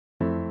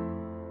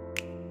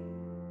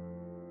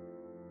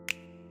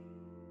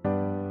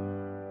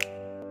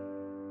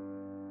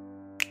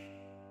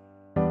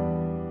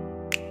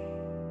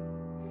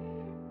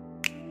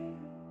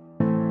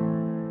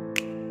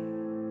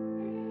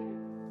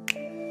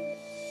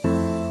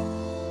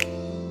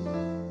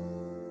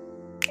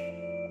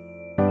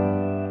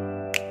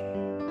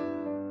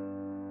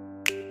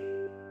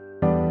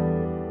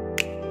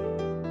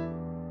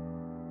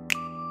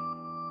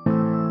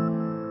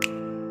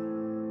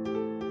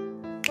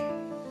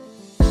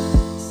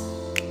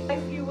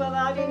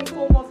without any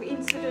form of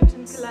incident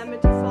and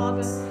calamity,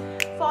 Father.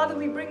 Father,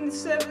 we bring the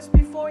service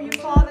before you,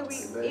 Father. We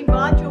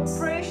invite your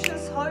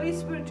precious Holy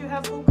Spirit to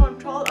have full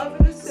control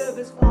over the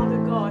service, Father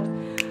God.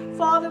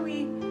 Father,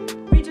 we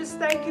just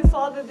thank you,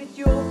 Father, that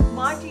your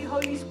mighty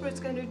Holy Spirit is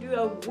going to do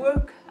a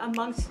work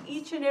amongst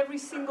each and every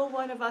single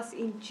one of us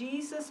in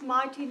Jesus'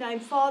 mighty name,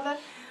 Father.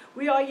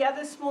 We are here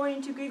this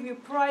morning to give you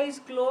praise,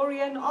 glory,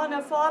 and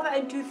honor, Father,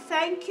 and to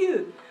thank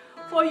you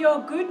for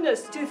your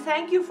goodness, to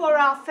thank you for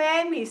our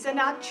families and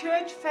our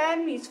church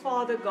families,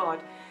 Father God.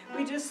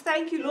 We just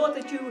thank you, Lord,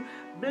 that you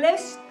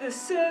bless the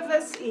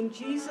service in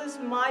Jesus'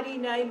 mighty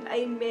name.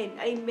 Amen,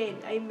 amen,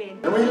 amen.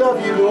 And we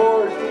love you,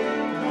 Lord.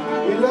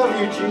 We love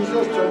you,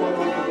 Jesus. Turn my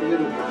mic up a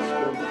little bit.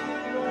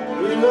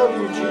 We love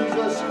you,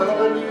 Jesus.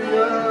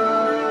 Hallelujah.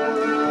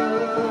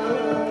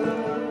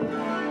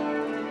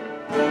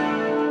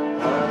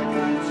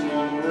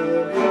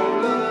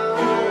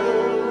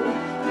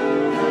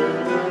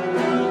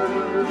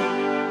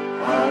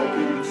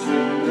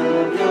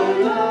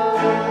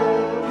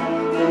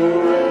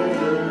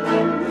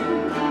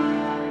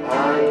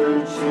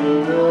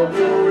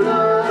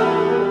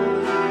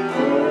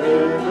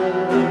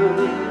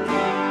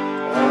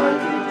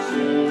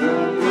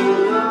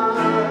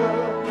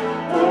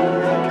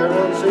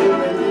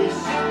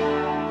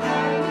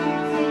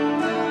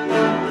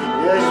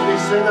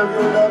 Sing of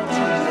your love,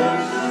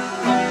 Jesus.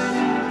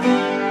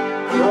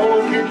 No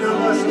one can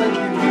love us like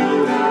you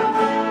do.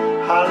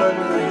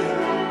 Hallelujah.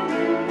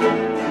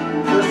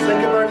 Just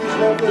think about his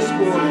love this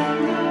morning.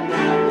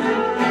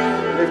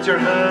 Lift your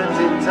hands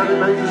and tell him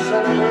how you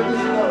celebrate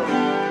his love.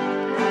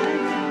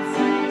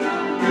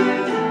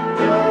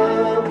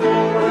 Love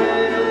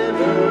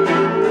forever.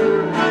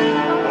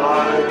 I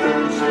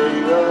can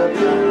sing of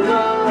your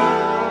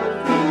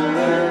love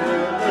forever.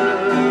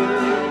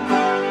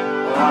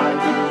 I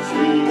can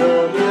sing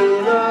of your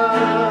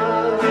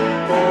love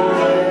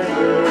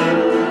forever.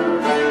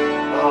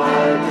 I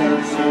can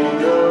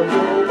sing of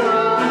your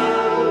love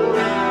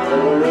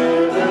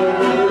forever.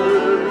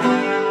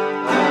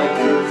 I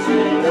can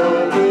sing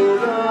of your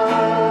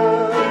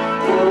love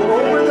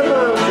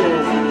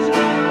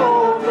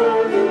over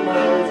the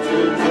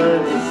mountains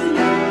and the sea.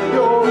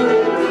 Your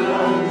river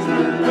runs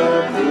with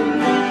love for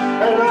me,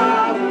 and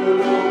I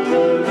will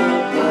open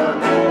up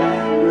my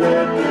heart.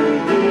 Let the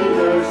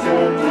healer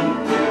set me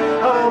free.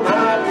 I'm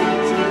happy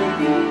to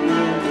be in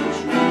the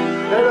tree,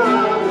 and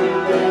I will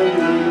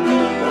daily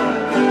lift my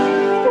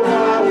hands, for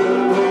I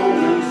will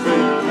always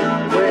sing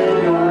when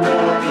you're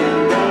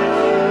knocking down.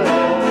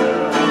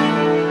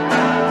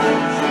 I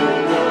can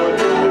sing of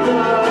your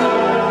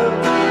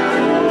love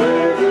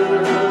forever.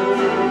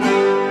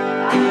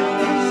 I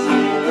can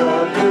sing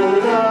of your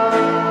love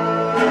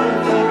forever.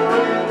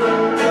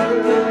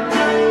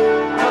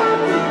 I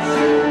can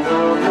sing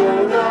of your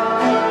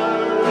love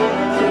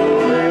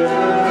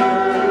forever.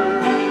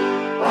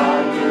 I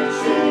can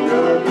sing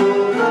of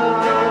your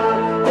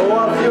love. Oh,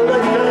 I feel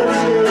like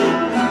dancing.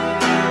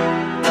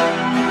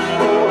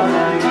 Oh, I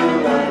feel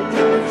like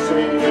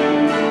dancing.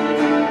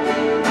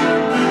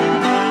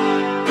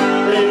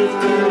 It's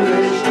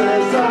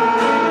foolishness, I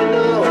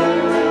know.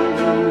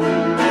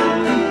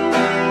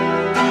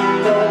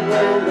 But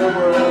when the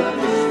world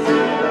is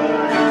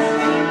nice,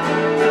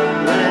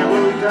 they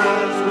will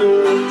dance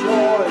with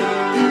joy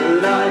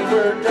like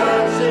we're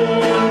dancing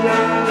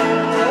now.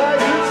 I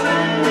can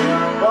sing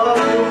of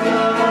your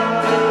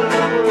love.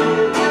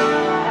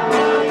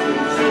 I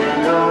can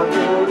sing of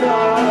your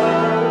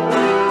love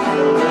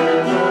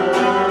forever.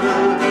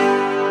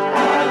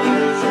 I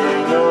can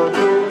sing of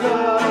your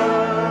love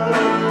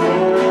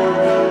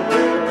forever.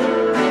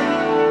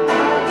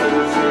 I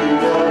can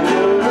sing of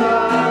your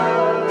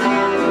love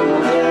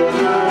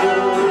forever.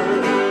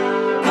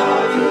 I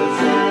can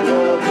sing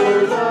of your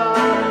love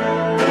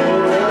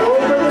forever.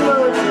 Over the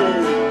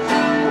mountains,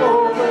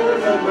 over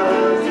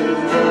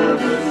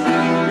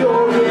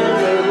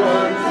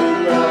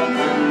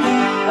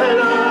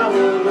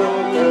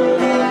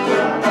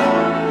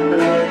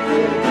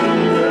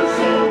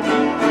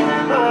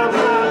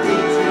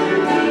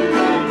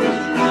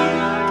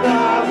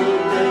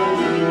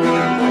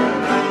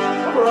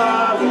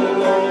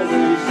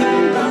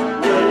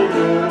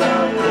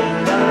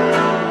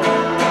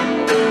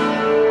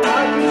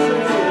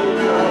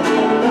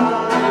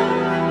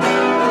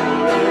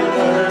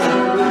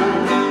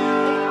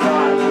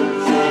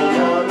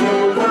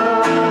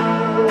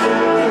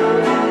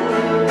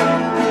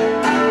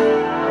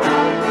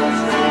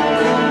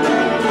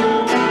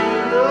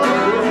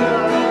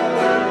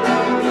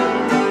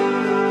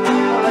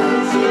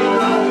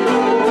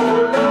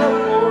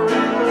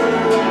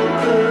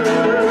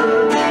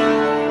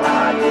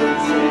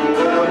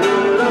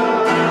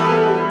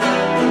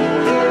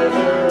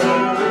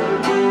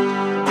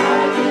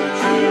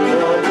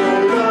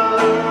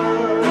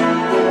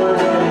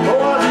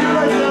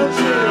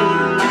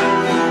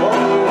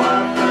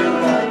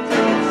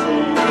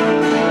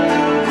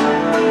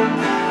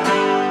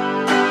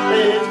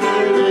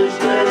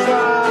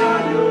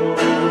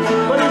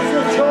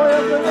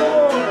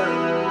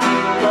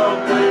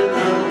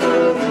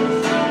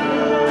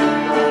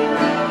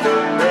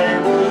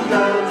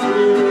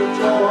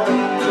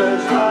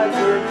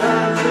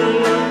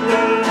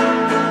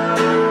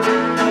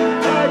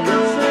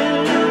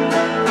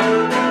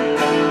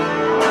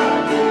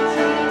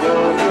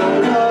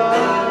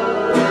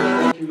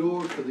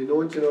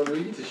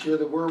free to share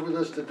the word with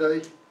us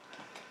today.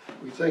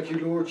 We thank you,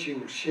 Lord,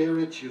 you'll share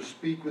it, you'll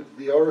speak with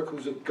the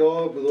oracles of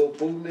God with all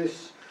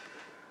boldness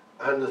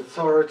and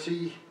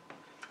authority,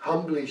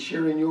 humbly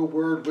sharing your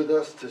word with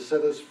us to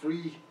set us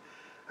free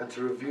and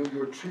to reveal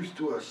your truth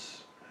to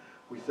us.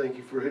 We thank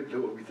you for it,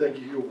 Lord. We thank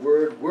you your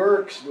word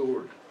works,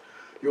 Lord.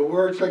 Your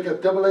word's like a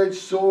double-edged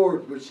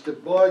sword which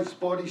divides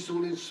body,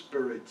 soul, and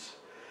spirit.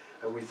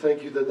 And we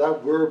thank you that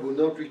that word will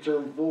not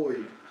return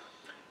void,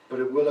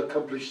 but it will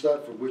accomplish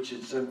that for which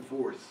it's sent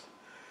forth.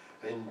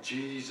 In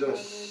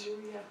Jesus'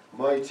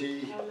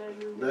 mighty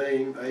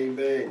name,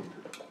 amen.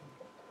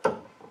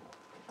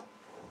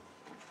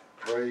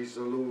 Praise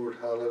the Lord,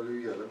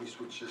 hallelujah. Let me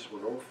switch this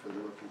one off and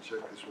then I can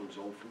check this one's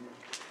on for you.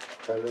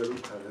 Hello,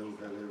 hello,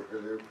 hello,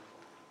 hello.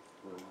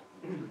 Well,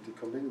 if you'd like to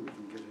come in, we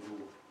can get it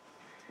all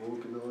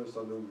organised. I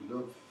know we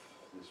love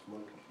this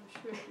mic. I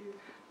sure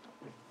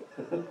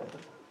do.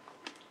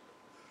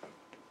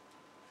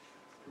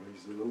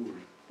 Praise the Lord.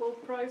 Well,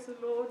 praise the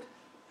Lord.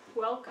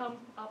 Welcome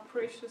our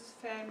precious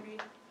family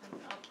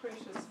and our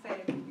precious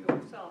family,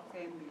 yours, our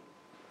family.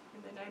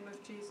 In the name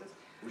of Jesus.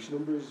 Which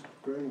number is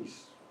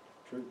Granny's,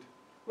 Trent?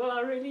 Well,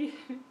 I really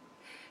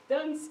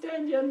don't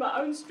stand here in my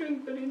own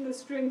strength, but in the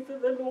strength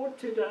of the Lord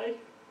today.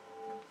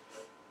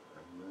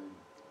 Amen.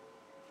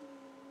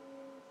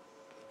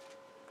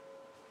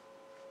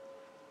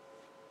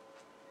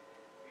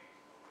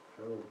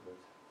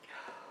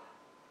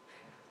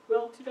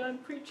 Well, today I'm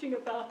preaching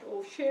about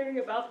or sharing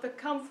about the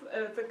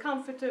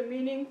Comforter,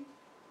 meaning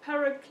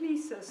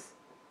Paraclesis.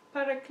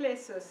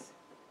 Paraclesis.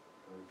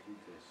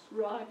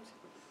 Right.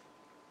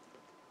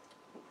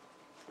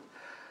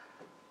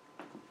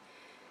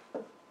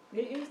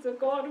 He is the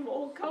God of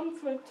all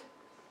comfort.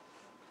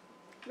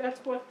 That's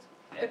what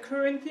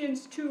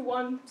Corinthians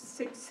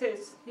 2:1-6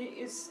 says. He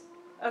is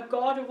a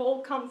God of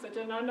all comfort,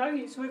 and I know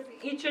He's with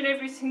each and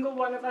every single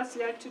one of us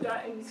here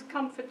today, and He's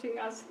comforting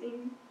us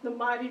in the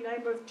mighty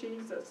name of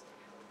Jesus.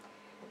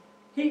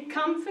 He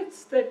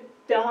comforts the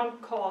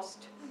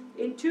downcast.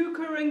 In 2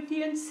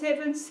 Corinthians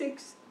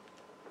 7:6,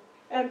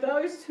 and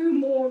those who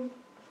mourn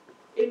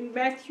in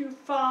Matthew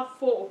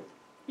 5:4.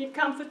 He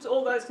comforts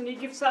all those, and He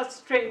gives us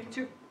strength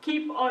to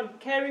keep on,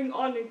 carrying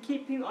on and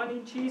keeping on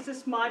in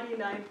Jesus' mighty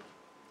name.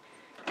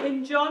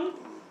 In John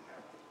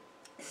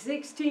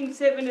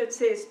 16:7 it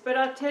says, but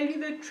I tell you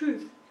the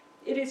truth,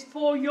 it is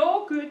for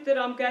your good that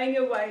I'm going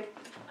away.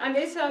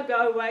 Unless I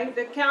go away,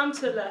 the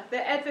counselor,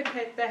 the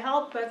advocate, the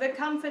helper, the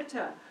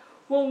comforter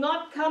will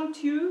not come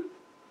to you,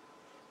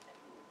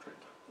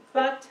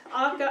 but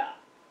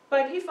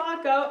if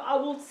I go, I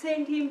will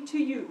send him to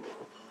you.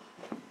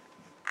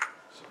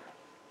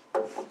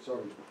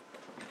 Sorry.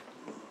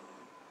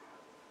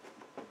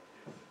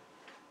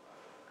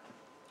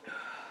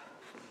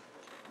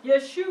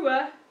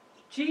 Yeshua,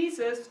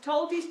 Jesus,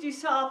 told his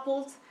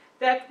disciples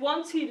that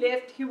once he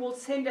left, he will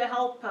send a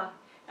helper.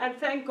 And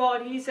thank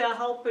God he's our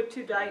helper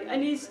today.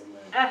 And he's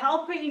a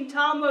helper in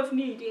time of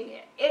need,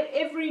 in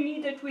every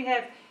need that we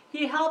have.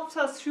 He helps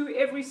us through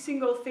every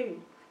single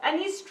thing. And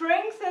he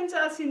strengthens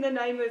us in the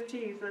name of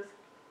Jesus.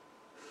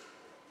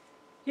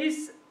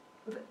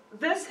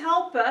 This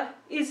helper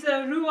is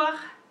the Ruach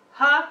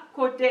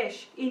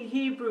HaKodesh in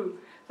Hebrew,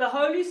 the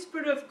Holy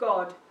Spirit of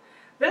God.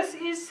 This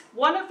is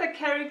one of the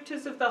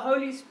characters of the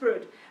Holy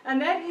Spirit,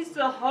 and that is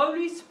the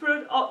Holy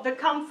Spirit of the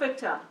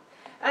Comforter.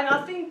 And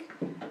I think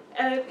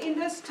in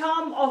this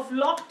time of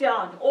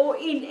lockdown, or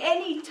in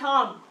any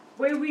time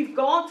where we've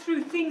gone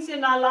through things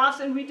in our lives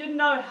and we didn't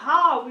know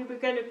how we were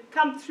going to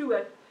come through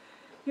it,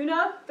 you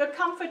know, the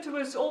Comforter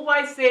was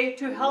always there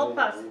to help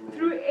us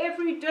through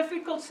every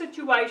difficult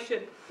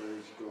situation,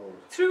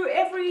 through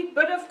every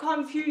bit of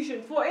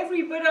confusion, for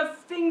every bit of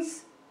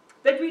things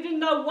that we didn't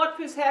know what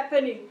was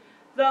happening.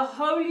 The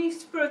Holy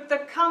Spirit, the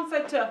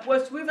Comforter,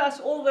 was with us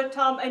all the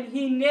time, and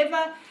He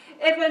never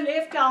ever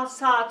left our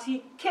side.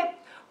 He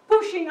kept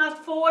pushing us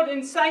forward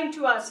and saying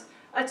to us,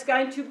 it's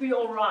going to be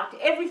all right.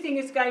 Everything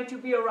is going to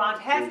be all right.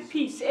 Have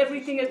peace.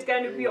 Everything is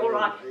going to be all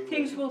right.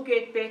 Things will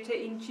get better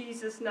in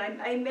Jesus' name.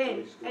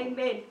 Amen.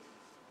 Amen.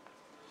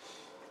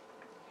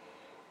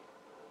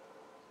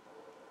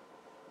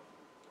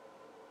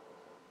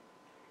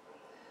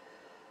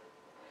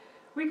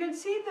 We can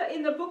see that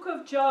in the book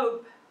of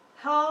Job,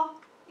 how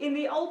in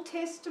the Old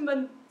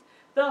Testament,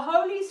 the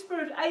Holy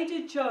Spirit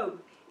aided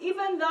Job.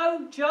 Even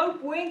though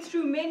Job went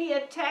through many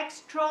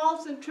attacks,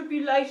 trials, and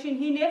tribulation,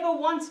 he never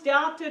once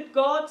doubted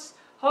God's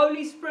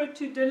Holy Spirit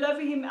to deliver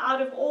him out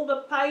of all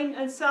the pain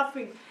and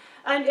suffering.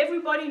 And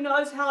everybody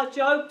knows how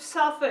Job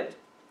suffered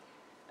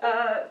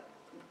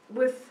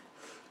with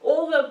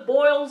all the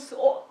boils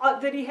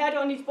that he had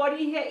on his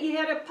body. He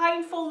had a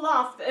painful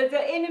life.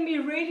 The enemy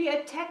really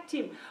attacked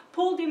him,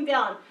 pulled him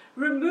down,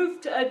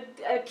 removed,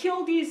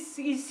 killed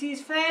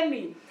his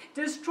family,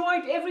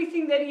 destroyed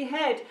everything that he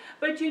had.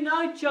 But you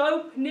know,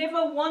 Job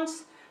never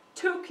once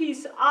took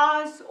his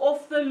eyes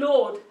off the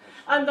Lord.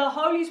 And the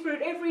Holy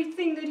Spirit,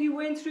 everything that he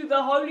went through,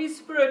 the Holy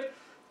Spirit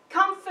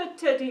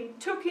comforted him,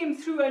 took him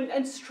through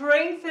and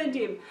strengthened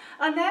him.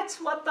 And that's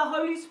what the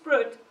Holy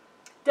Spirit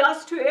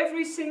does to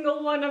every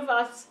single one of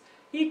us.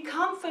 He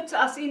comforts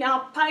us in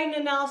our pain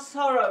and our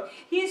sorrow.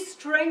 He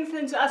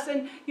strengthens us.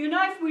 And you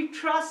know, if we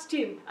trust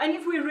Him, and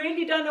if we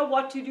really don't know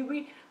what to do,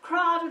 we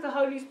cry out to the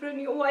Holy Spirit,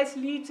 and He always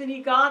leads and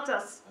He guides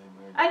us.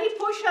 Amen. And He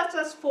pushes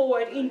us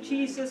forward in Amen.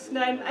 Jesus'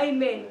 name.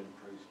 Amen.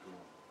 Praise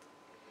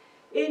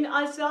God. In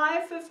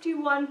Isaiah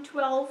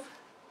 51:12,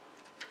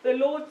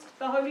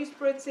 the Holy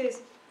Spirit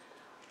says,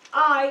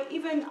 I,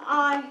 even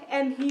I,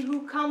 am He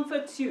who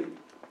comforts you.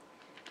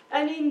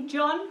 And in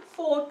John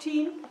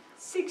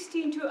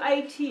 14:16 to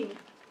 18,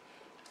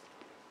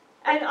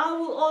 and I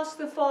will ask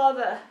the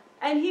Father,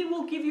 and He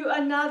will give you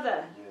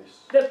another, Yes.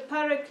 the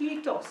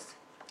Parakletos,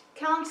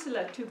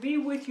 Counselor, to be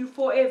with you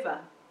forever.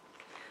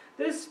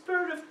 The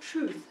Spirit of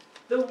truth.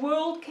 The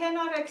world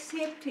cannot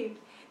accept Him,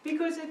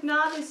 because it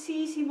neither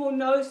sees Him or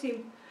knows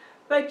Him,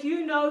 but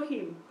you know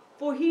Him,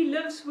 for He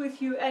lives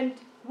with you and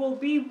will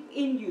be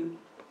in you.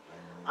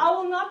 I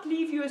will not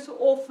leave you as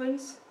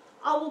orphans.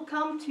 I will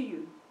come to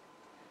you.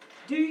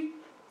 Do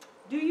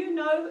you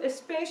know,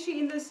 especially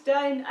in this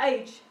day and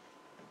age,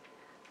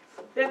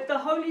 that the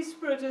Holy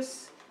Spirit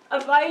is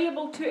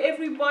available to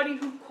everybody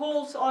who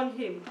calls on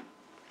Him?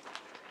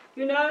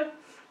 You know,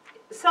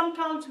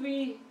 sometimes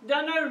we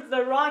don't know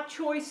the right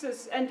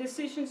choices and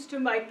decisions to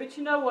make, but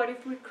you know what?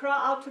 If we cry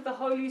out to the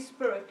Holy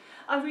Spirit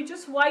and we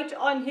just wait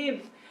on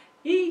Him,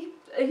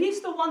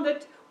 He's the one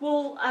that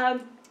will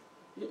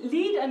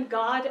lead and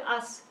guide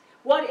us,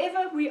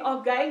 whatever we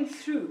are going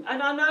through.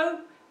 And I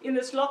know in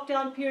this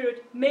lockdown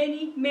period,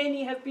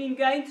 many have been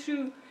going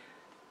through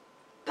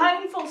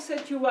painful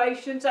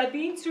situations. They've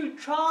been through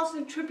trials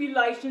and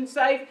tribulations.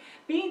 They've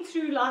been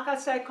through, like I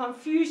say,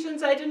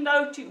 confusions. They didn't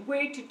know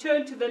where to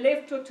turn, to the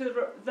left or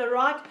to the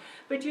right.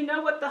 But you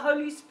know what? The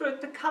Holy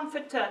Spirit, the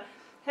Comforter,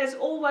 has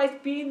always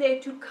been there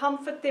to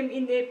comfort them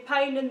in their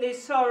pain and their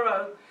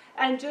sorrow,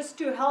 and just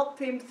to help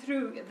them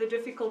through the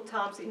difficult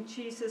times, in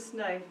Jesus'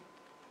 name.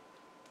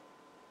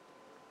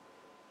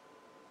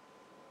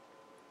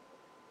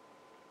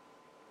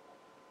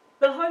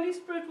 The Holy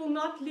Spirit will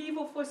not leave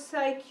or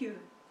forsake you.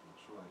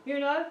 That's right. You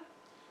know,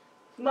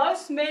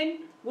 most men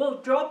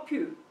will drop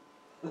you.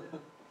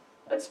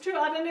 It's true.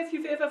 I don't know if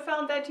you've ever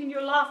found that in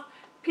your life.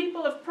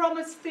 People have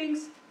promised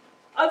things.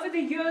 Over the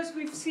years,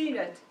 we've seen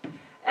it.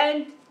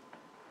 And,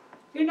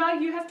 you know,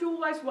 you have to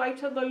always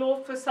wait on the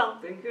Lord for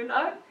something, you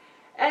know.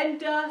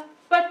 And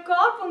but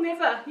God will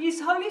never,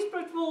 His Holy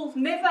Spirit will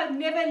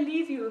never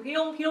leave you.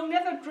 He'll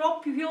never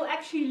drop you. He'll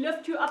actually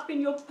lift you up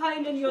in your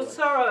pain and your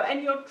sorrow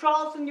and your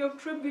trials and your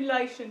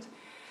tribulations.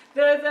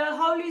 The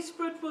Holy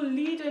Spirit will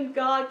lead and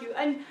guide you.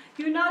 And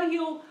you know,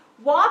 He'll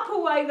wipe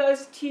away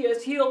those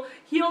tears. He'll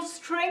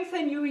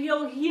strengthen you.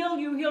 He'll heal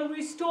you. He'll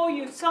restore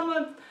you. Some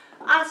of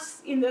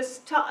us in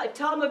this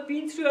time have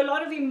been through a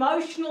lot of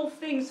emotional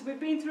things. We've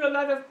been through a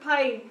lot of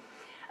pain.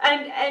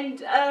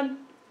 And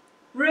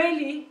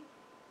really,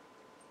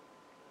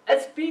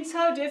 it's been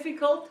so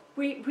difficult.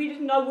 We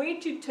didn't know where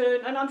to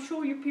turn, and I'm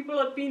sure you people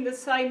have been the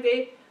same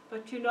there.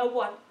 But you know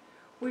what?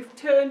 We've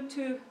turned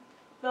to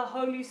the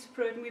Holy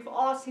Spirit, and we've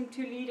asked Him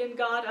to lead and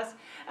guide us.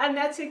 And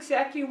that's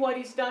exactly what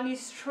He's done.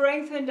 He's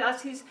strengthened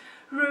us. He's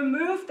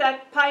removed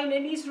that pain,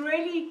 and He's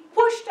really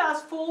pushed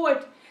us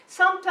forward,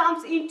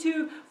 sometimes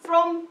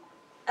from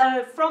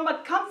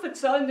a comfort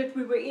zone that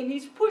we were in.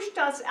 He's pushed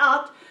us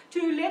out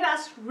to let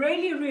us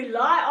really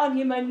rely on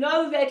Him and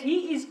know that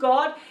He is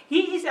God.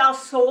 He is our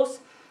source.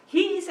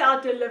 He is our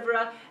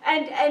deliverer,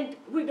 and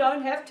we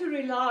don't have to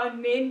rely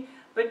on men,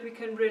 but we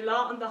can rely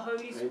on the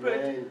Holy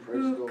Spirit,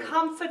 who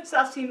comforts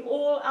us in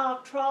all our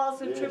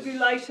trials and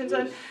tribulations.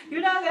 And you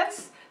know,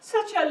 that's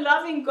such a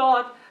loving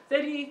God,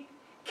 that He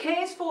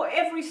cares for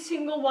every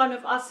single one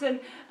of us, and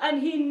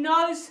He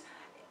knows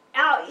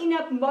our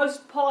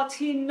innermost parts.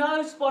 He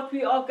knows what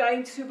we are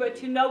going through,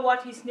 but you know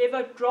what? He's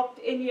never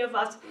dropped any of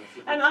us.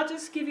 And I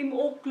just give Him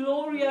all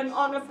glory and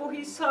honor, for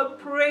He's so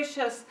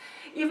precious.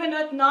 Even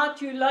at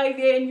night you lay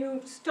there and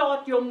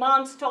your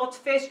mind starts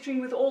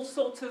festering with all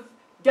sorts of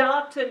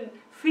doubt and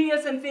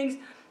fears and things.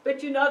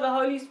 But you know, the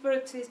Holy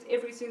Spirit says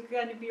everything's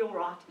going to be all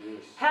right.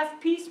 Yes. Have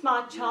peace,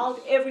 my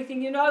child,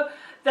 everything. You know,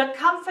 the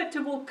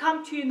Comforter will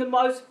come to you in the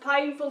most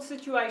painful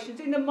situations,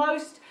 in the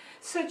most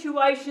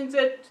situations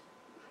that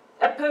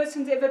a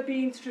person's ever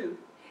been through.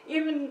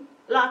 Even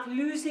like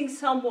losing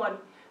someone.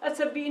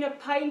 It's been a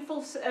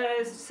painful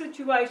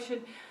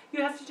situation.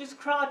 You have to just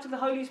cry out to the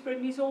Holy Spirit,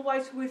 and He's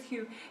always with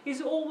you.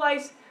 He's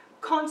always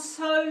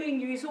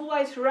consoling you. He's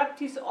always wrapped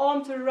His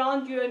arms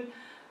around you, and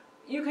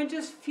you can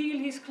just feel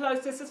His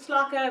closeness. It's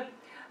like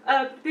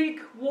a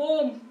big,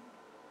 warm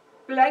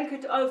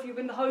blanket over you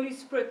when the Holy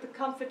Spirit, the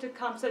Comforter,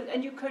 comes,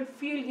 and you can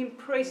feel Him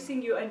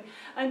pressing you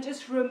and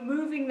just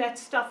removing that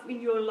stuff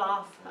in your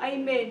life.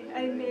 Amen.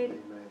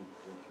 Amen.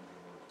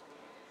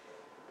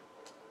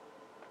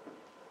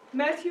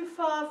 Matthew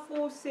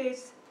 5:4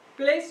 says,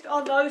 "Blessed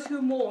are those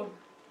who mourn,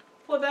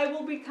 for they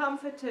will be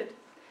comforted."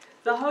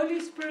 The Holy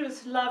Spirit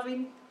is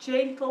loving,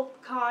 gentle,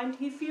 kind.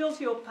 He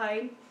feels your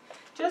pain.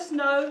 Just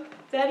know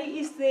that He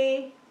is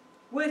there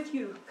with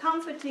you,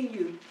 comforting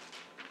you.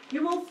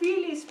 You will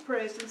feel His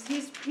presence,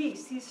 His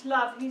peace, His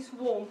love, His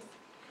warmth.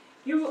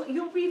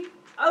 You'll be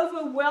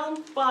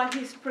overwhelmed by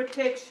His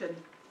protection.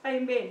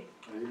 Amen.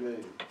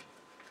 Amen.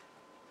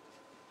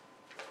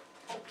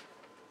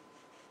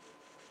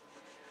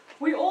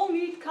 We all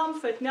need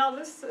comfort. Now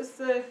this is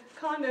the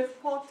kind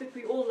of part that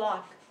we all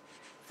like.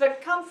 The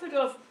comfort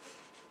of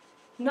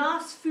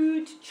nice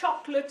food,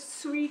 chocolates,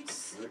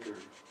 sweets, Liquor.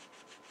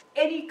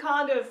 any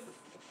kind of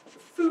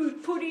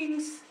food,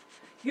 puddings,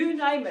 you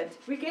name it.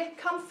 We get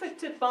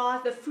comforted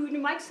by the food.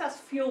 It makes us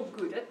feel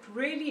good.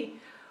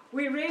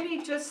 We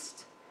really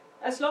just,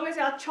 as long as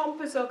our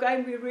chompers are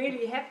going, we're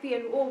really happy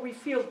and we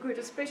feel good,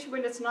 especially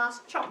when it's nice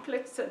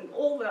chocolates and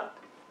all the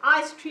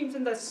ice creams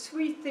and the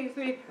sweet things.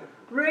 We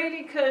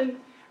really can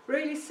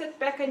sit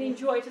back and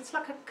enjoy it. It's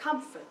like a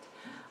comfort.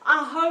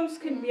 Our homes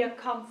can be a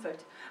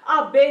comfort.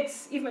 Our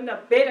beds, even a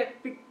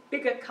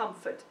bigger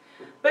comfort.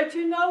 But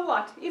you know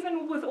what?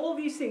 Even with all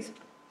these things,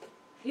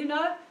 you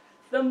know,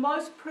 the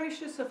most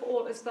precious of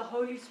all is the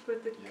Holy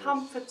Spirit that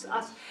comforts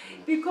us.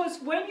 Because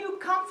when you're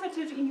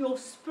comforted in your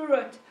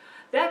spirit,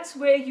 that's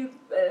where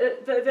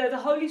the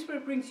Holy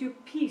Spirit brings you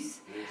peace.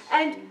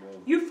 And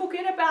you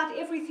forget about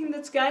everything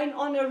that's going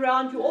on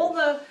around you, all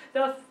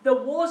the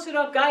wars that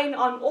are going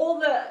on, all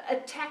the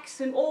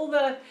attacks and all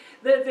the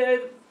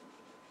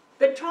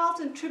trials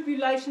and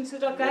tribulations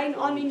that are going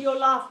on in your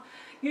life.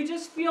 You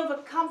just feel the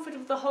comfort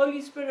of the Holy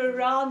Spirit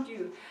around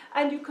you.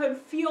 And you can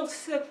feel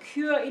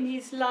secure in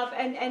His love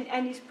and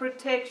His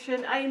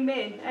protection.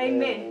 Amen.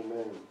 Amen.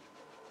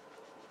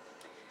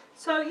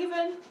 So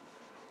even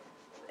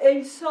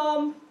in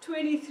Psalm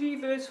 23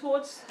 verse 4,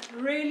 it's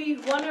really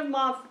one of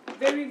my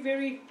very,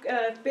 very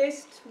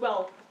best,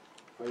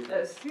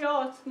 it's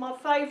my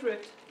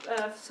favorite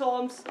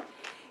Psalms.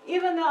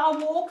 Even though I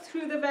walk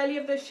through the valley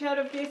of the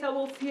shadow of death, I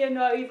will fear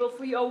no evil,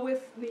 for you are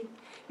with me.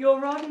 Your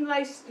rod and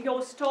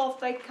your staff,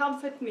 they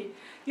comfort me.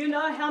 You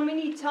know how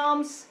many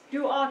times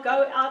do I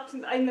go out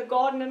in the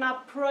garden and I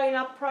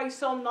pray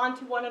Psalm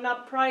 91 and I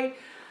pray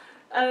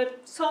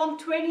Psalm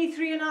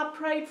 23 and I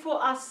prayed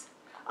for us.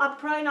 I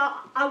pray and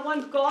I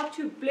want God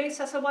to bless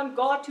us. I want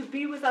God to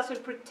be with us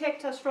and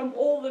protect us from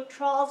all the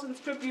trials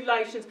and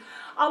tribulations.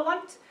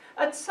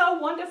 It's so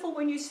wonderful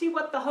when you see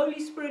what the Holy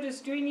Spirit is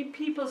doing in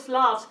people's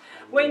lives,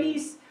 when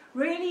He's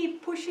really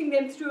pushing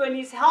them through and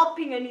He's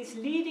helping and He's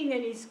leading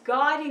and He's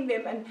guiding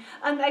them,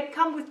 and they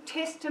come with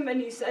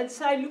testimonies and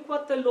say, look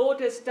what the Lord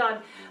has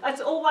done.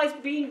 It's always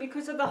been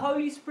because of the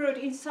Holy Spirit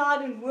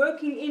inside and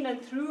working in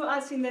and through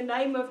us in the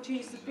name of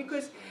Jesus,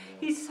 because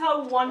He's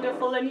so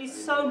wonderful and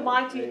He's so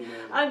mighty.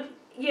 And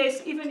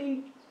yes, even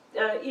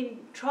in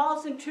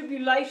trials and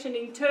tribulation,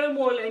 in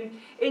turmoil,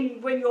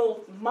 and when your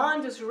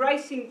mind is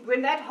racing,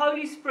 when that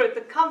Holy Spirit,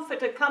 the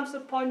Comforter, comes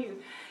upon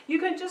you, you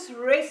can just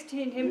rest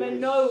in Him and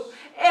know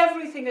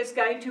everything is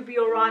going to be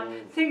all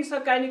right. Things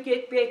are going to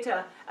get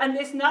better, and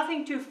there's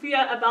nothing to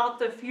fear about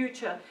the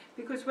future,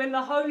 because when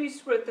the Holy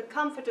Spirit, the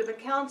Comforter, the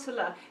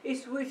Counselor,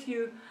 is with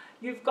you,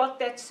 you've got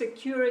that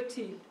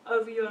security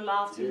over your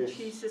lives in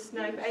Jesus'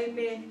 name.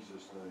 Amen. In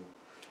Jesus' name.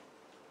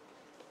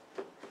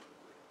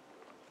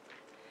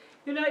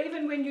 You know,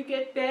 even when you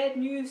get bad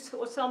news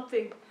or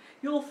something,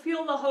 you'll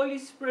feel the Holy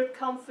Spirit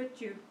comfort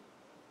you.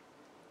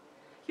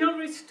 He'll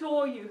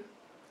restore you.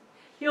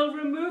 He'll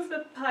remove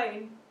the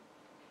pain.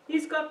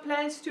 He's got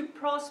plans to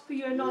prosper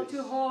you and not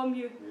to harm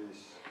you.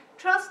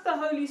 Trust the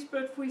Holy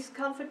Spirit for His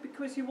comfort,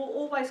 because He will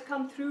always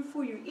come through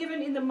for you.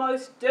 Even in the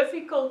most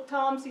difficult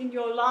times in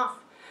your life,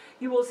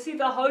 you will see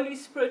the Holy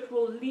Spirit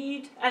will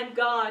lead and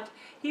guide.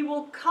 He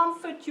will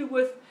comfort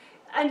you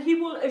and He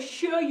will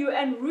assure you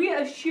and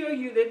reassure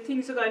you that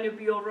things are going to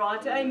be all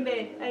right.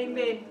 Amen.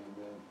 Amen.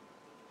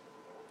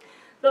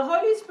 The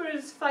Holy Spirit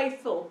is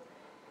faithful.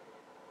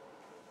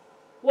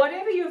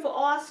 Whatever you've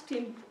asked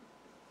Him,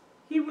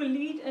 He will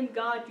lead and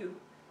guide you.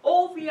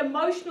 All the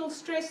emotional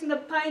stress and the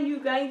pain you're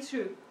going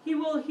through, He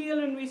will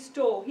heal and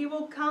restore. He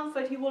will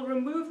comfort. He will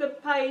remove the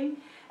pain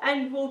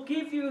and will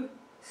give you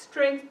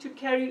strength to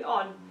carry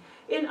on.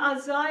 In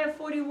Isaiah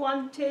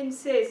 41:10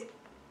 says,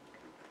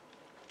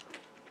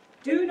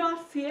 do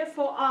not fear,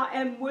 for I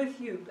am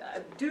with you.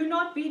 Do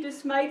not be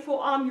dismayed,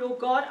 for I am your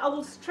God. I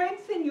will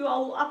strengthen you. I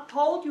will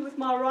uphold you with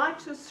my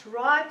righteous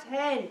right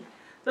hand.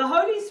 The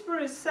Holy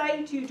Spirit is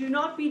saying to you, do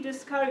not be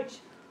discouraged,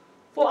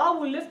 for I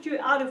will lift you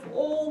out of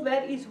all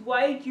that is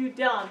weighed you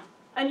down.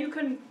 And you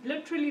can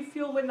literally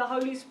feel when the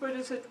Holy Spirit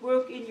is at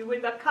work in you,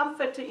 when the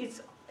Comforter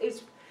is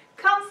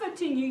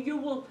comforting you, you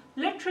will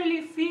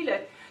literally feel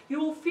it. You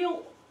will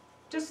feel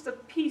just the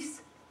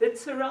peace that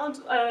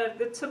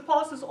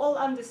surpasses all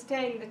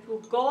understanding, that will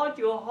guard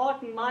your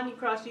heart and mind in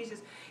Christ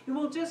Jesus. You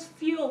will just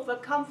feel the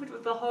comfort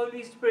of the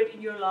Holy Spirit in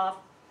your life.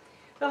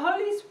 The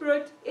Holy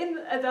Spirit,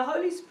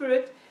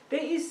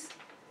 there is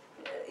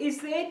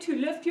there to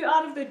lift you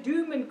out of the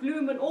doom and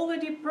gloom and all the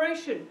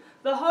depression.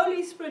 The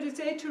Holy Spirit is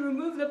there to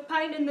remove the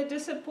pain and the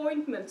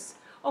disappointments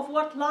of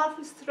what life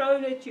has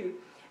thrown at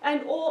you.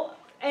 And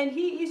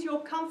He is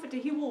your comforter.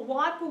 He will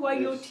wipe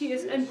away your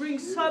tears and bring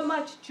so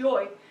much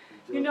joy.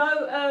 You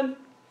know,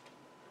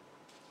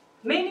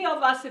 many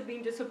of us have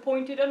been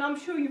disappointed, and I'm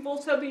sure you've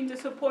also been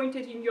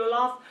disappointed in your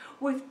life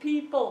with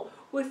people,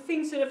 with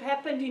things that have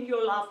happened in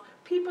your life.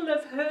 people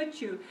have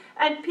hurt you,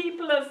 and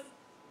people have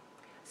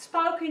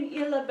spoken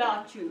ill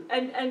about you,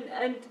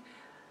 and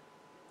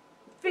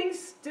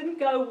things didn't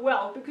go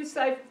well because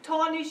they've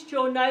tarnished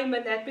your name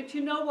and that. But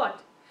you know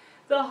what?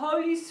 The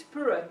Holy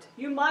Spirit,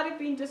 you might have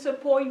been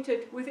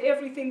disappointed with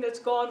everything that's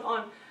gone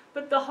on,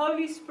 but the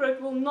Holy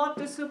Spirit will not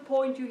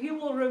disappoint you. He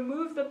will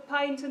remove the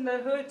pains and the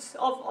hurts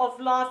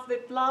of life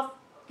that life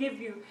give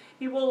you.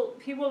 He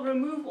will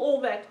remove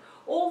all that,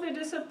 all the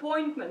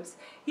disappointments.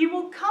 He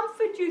will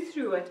comfort you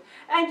through it.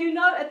 And you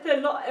know, at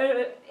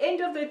the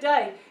end of the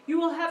day, you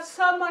will have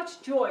so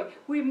much joy.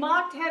 We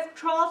might have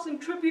trials and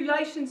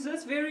tribulations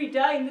this very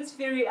day, in this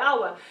very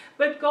hour,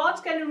 but God's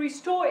going to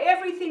restore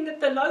everything that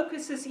the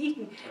locust has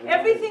eaten,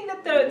 everything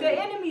that the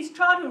enemies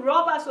try to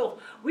rob us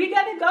of. We're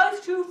going to go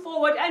through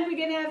forward, and we're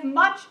going to have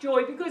much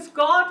joy, because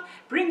God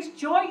brings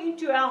joy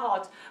into our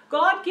hearts.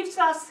 God gives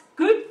us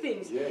good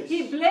things. Yes.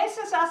 He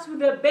blesses us with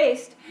the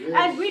best. Yes.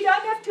 And we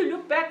don't have to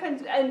look back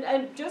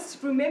and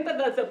just remember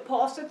the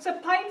past. It's a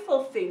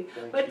painful thing.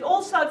 But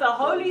also the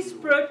Holy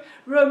Spirit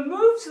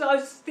removes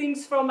those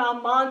things from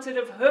our minds that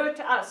have hurt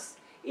us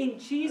in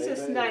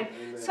Jesus' name.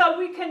 So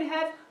we can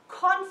have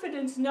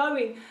confidence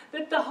knowing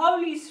that the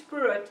Holy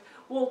Spirit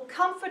will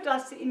comfort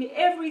us in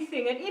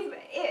everything, and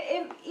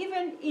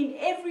even in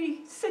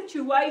every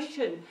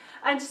situation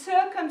and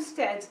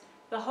circumstance.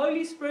 The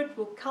Holy Spirit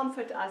will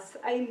comfort us.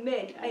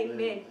 Amen.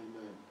 Amen.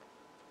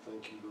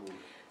 Thank you, Lord.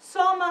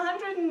 Psalm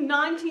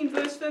 119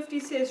 verse 50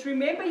 says,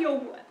 Remember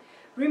your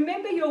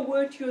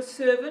word to your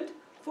servant,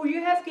 for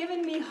you have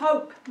given me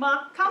hope.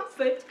 My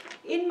comfort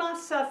in my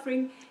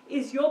suffering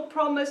is your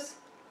promise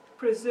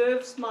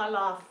preserves my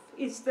life.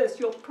 Is this,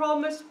 your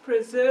promise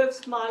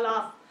preserves my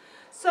life.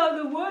 So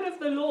the word of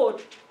the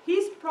Lord,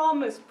 His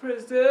promise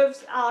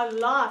preserves our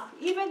life,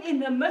 even in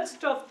the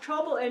midst of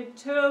trouble and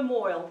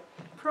turmoil.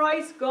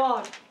 Praise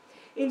God.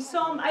 In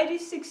Psalm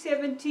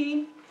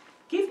 86:17,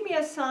 give me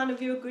a sign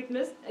of your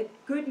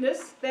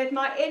goodness, that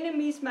my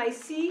enemies may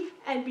see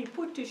and be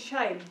put to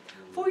shame.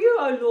 For you,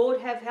 O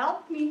Lord, have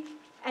helped me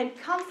and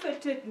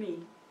comforted me.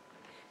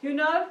 You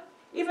know,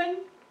 even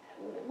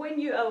when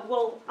you,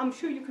 well, I'm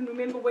sure you can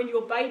remember when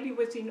your baby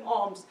was in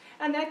arms,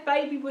 and that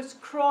baby was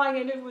crying,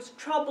 and it was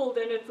troubled,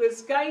 and it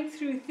was going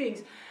through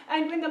things.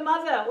 And when the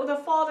mother or the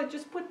father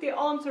just put their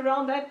arms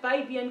around that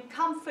baby and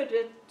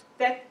comforted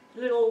that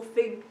little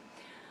thing,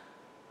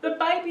 the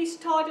baby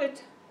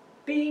started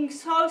being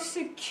so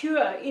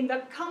secure in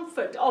the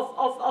comfort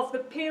of the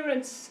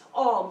parents'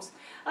 arms.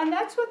 And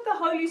that's what the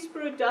Holy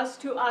Spirit does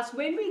to us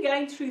when we're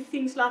going through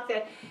things like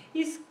that.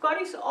 He's got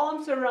His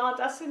arms around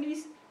us, and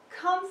He's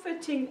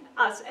comforting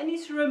us, and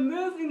He's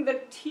removing the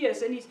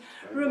tears, and He's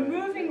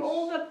removing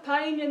all the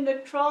pain and the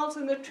trials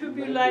and the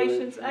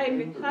tribulations.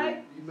 Amen.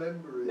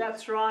 Remember it.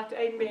 That's right.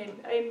 Amen.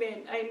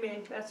 Amen.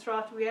 Amen. That's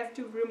right. We have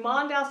to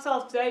remind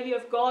ourselves daily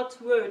of God's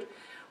word.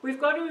 We've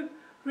got to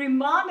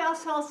remind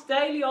ourselves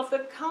daily of the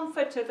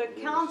Comforter, the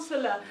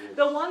Counselor,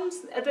 the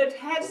ones that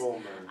has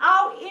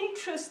our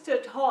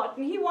interested heart,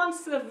 and He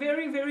wants the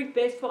very, very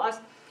best for us.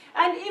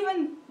 And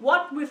even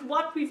with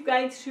what we've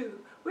gone through,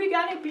 we're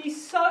going to be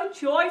so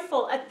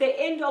joyful at the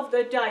end of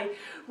the day.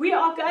 We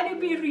are going to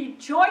be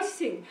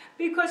rejoicing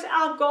because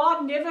our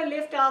God never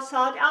left our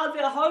side.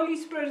 The Holy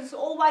Spirit has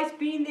always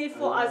been there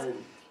for us.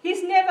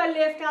 He's never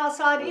left our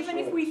side, even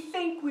if we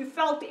think we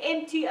felt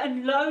empty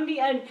and lonely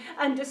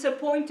and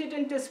disappointed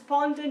and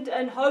despondent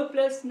and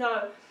hopeless.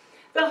 No.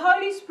 The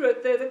Holy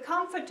Spirit, the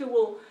Comforter,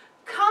 will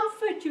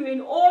comfort you in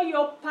all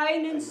your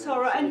pain and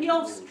sorrow, and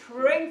He'll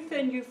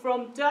strengthen you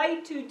from day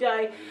to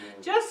day.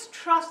 Just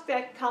trust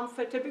that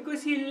Comforter,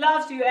 because He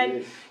loves you,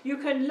 and you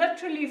can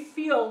literally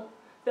feel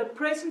the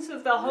presence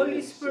of the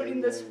Holy Spirit in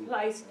this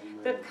place.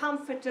 The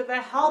Comforter, the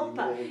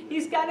Helper.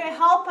 He's going to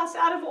help us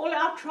out of all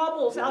our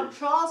troubles, our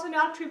trials and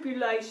our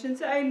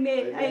tribulations.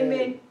 Amen.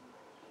 Amen.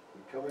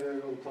 We're coming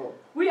out on top.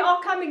 We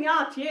are coming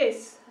out,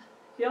 yes.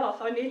 Yeah,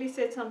 I nearly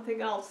said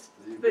something else.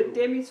 But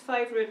Demi's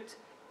favorite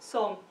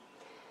song.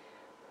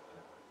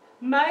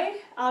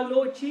 May our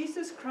Lord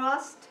Jesus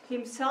Christ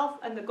Himself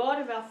and the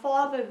God of our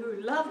Father,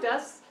 who loved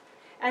us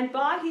and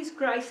by His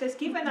grace has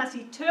given us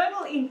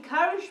eternal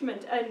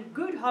encouragement and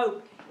good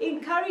hope,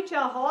 encourage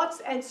our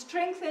hearts and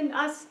strengthen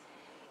us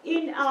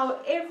in our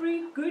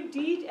every good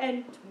deed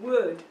and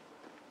word.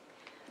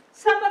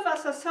 Some of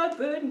us are so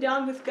burdened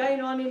down with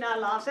going on in our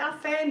lives, our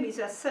families,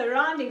 our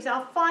surroundings,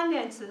 our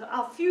finances,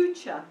 our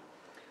future,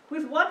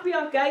 with what we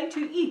are going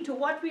to eat, or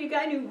where we're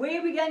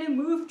going to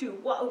move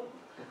to.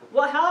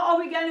 How are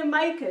we going to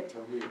make it?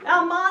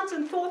 Our minds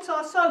and thoughts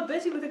are so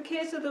busy with the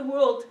cares of the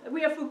world.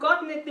 We have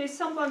forgotten that there's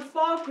someone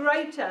far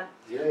greater,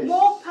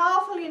 more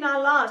powerful in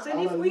our lives.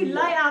 And if we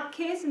lay our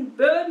cares and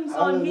burdens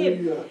on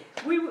Him,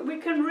 we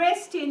can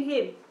rest in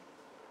Him,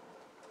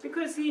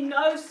 because He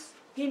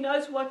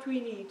knows what we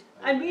need.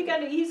 And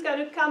He's going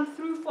to come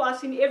through for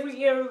us in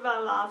every area of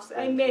our lives.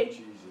 Amen.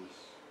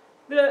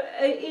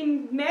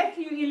 In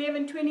Matthew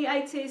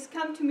 11:28 says,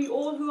 "Come to me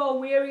all who are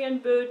weary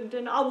and burdened,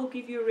 and I will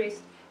give you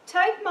rest.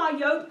 Take my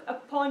yoke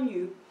upon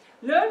you.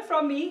 Learn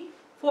from me,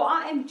 for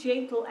I am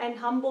gentle and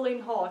humble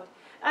in heart,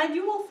 and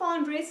you will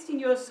find rest in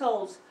your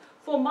souls.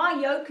 For my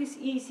yoke is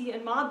easy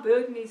and my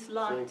burden is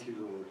light. Thank you,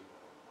 Lord.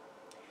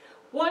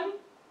 One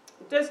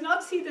does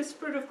not see the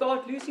Spirit of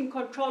God losing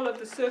control of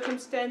the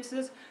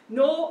circumstances,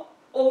 nor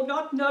or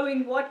not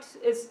knowing what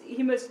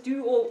he must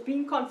do or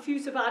being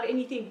confused about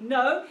anything.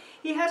 No,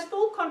 he has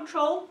full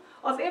control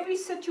of every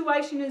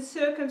situation and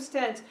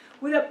circumstance.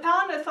 With a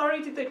power and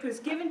authority that was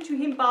given to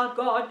him by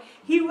God,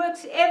 he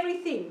works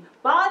everything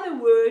by the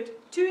word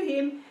to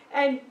him,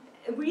 and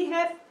we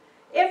have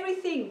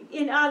everything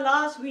in our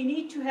lives. We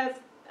need to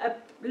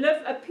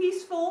live a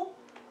peaceful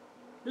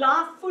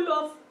life full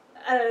of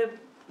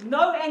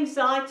no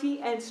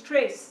anxiety and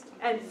stress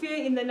and fear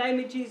in the name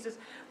of Jesus.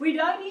 We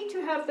don't need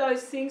to have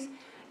those things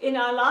in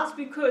our lives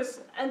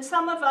and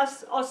some of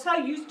us are so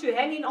used to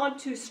hanging on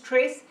to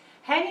stress,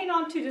 hanging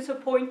on to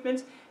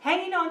disappointments,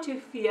 hanging on to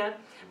fear.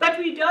 But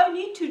we don't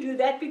need to do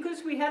that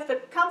because we have the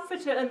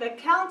Comforter and the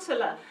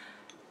Counselor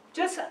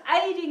just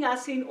aiding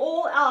us in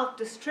all our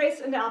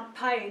distress and our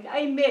pain.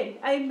 Amen.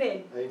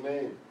 Amen.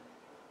 Amen.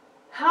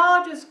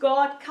 How does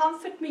God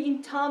comfort me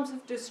in times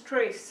of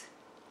distress?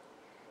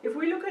 If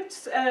we look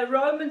at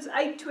Romans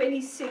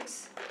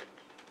 8:26,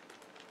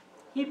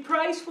 he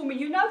prays for me.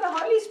 You know, the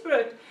Holy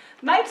Spirit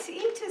makes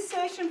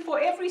intercession for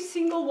every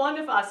single one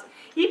of us.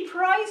 He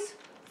prays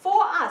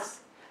for us.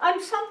 And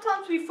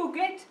sometimes we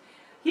forget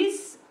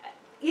he's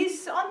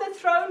on the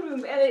throne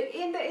room,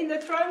 in the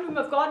throne room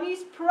of God, and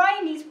he's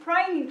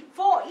praying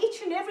for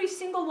each and every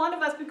single one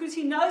of us because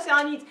he knows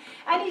our needs.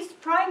 And he's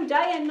praying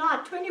day and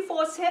night,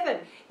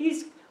 24/7.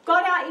 He's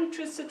got our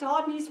interests at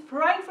heart, and he's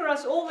praying for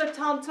us all the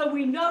time, so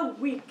we know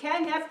we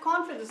can have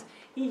confidence.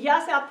 He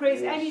hears our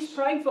prayers, and he's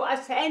praying for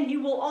us, and he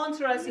will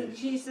answer us in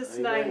Jesus'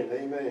 name.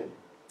 Amen.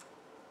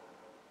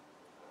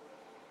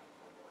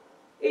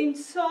 In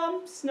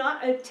Psalms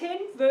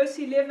 10, verse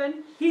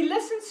 11, he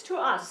listens to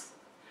us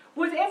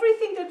with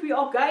everything that we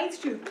are going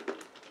through.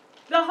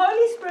 The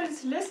Holy Spirit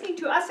is listening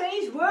to us, and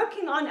he's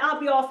working on our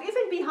behalf.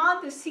 Even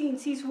behind the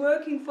scenes, he's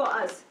working for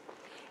us.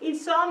 In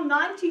Psalm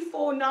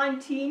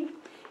 94:19,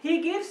 he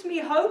gives me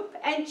hope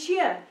and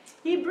cheer.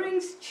 He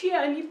brings cheer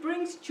and he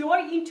brings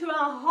joy into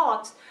our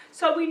hearts.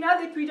 So we know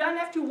that we don't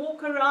have to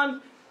walk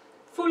around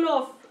full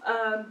of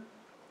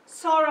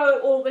sorrow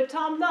all the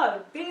time.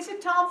 No, there is a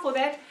time for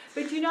that.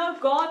 But you know,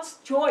 God's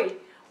joy,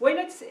 when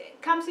it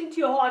comes into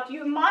your heart,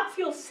 you might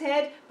feel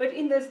sad, but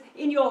in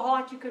your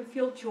heart you can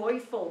feel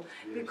joyful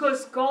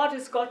because God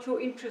has got your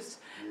interests.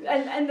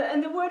 Yes.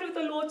 And the word of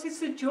the Lord says,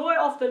 the joy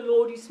of the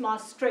Lord is my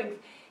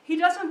strength. He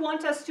doesn't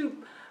want us to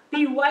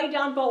be weighed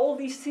down by all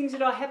these things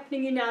that are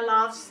happening in our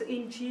lives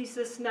in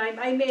Jesus' name.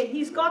 Amen.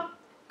 He's got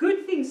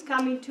good things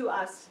coming to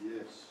us.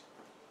 Yes,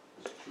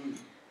 it's true.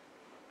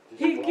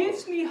 He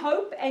gives me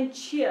hope and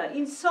cheer.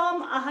 In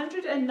Psalm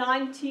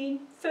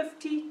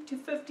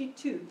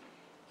 119:50-52,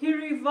 he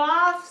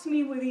revives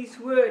me with his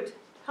word.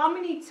 How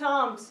many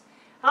times,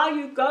 how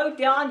you go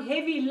down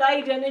heavy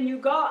laden and you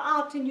go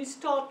out and you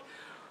start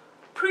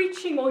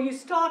preaching or you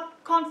start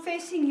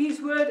confessing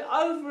his word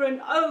over and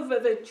over.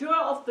 The joy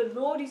of the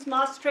Lord is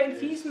my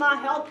strength. He's my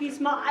help. He's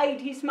my aid.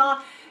 He's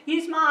my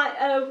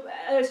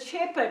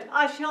shepherd.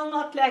 I shall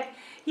not lack.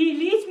 He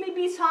leads me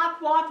beside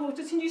white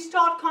waters, and you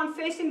start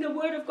confessing the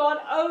word of God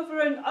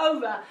over and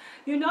over.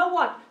 You know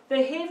what?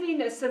 The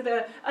heaviness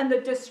and the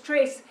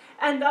distress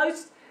and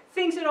those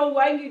things that are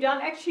weighing you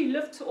down actually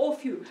lifts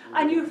off you,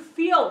 and you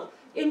feel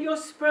in your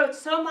spirit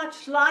so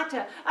much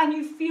lighter, and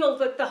you feel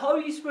that the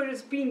Holy Spirit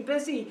has been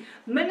busy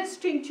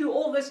ministering to you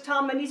all this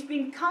time, and he's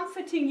been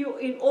comforting you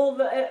in all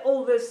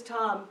this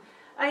time.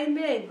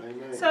 Amen.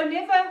 Amen. So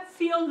never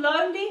feel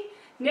lonely,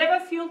 never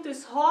feel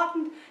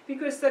disheartened,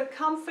 because the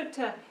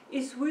Comforter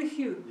is with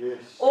you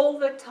all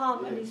the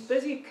time, and he's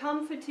busy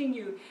comforting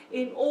you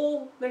in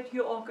all that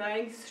you are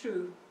going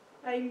through.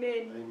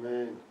 Amen. Amen.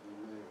 Amen.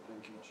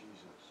 Thank you,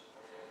 Jesus.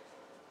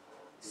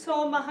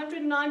 Psalm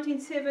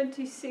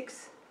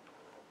 119:76.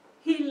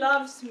 He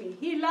loves me.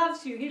 He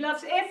loves you. He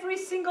loves every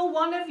single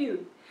one of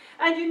you.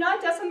 And you know,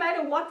 it doesn't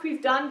matter what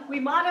we've done. We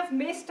might have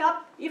messed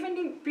up.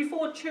 Even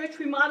before church,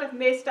 we might have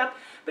messed up.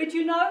 But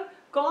you know,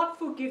 God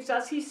forgives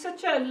us. He's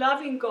such a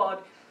loving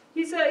God.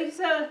 He's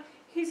a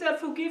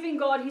forgiving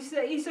God. He's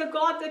a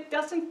God that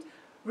doesn't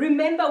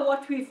remember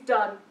what we've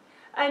done.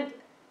 And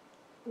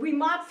we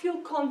might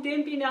feel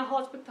condemned in our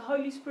hearts, but the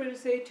Holy Spirit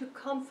is there to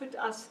comfort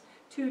us,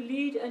 to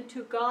lead and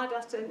to guide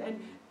us,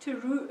 and to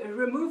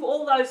remove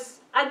all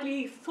those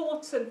ugly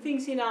thoughts and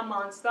things in our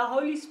minds. The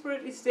Holy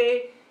Spirit is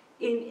there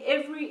in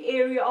every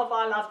area of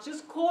our life.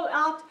 Just call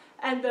out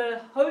and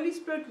the Holy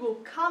Spirit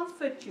will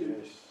comfort you.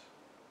 Yes.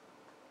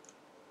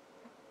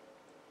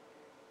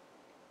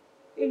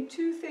 In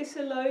 2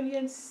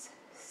 Thessalonians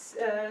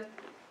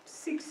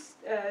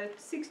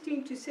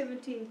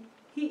 16-17,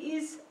 he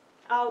is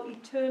our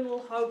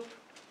eternal hope.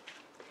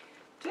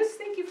 Just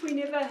think if we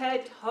never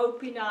had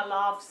hope in our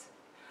lives.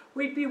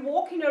 We'd be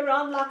walking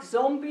around like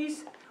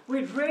zombies.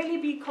 We'd really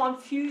be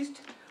confused.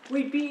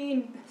 We'd be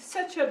in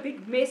such a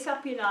big mess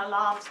up in our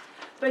lives.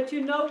 But you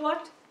know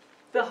what?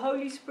 The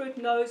Holy Spirit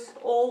knows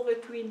all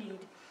that we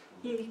need.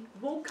 He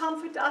will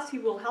comfort us. He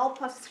will help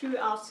us through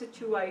our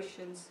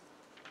situations.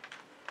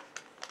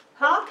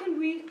 How can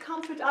we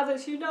comfort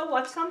others? You know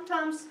what?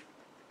 Sometimes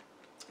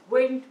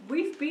when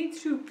we've been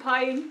through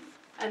pain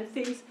and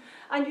things,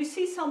 and you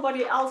see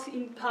somebody else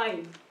in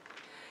pain,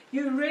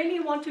 you really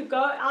want to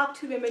go out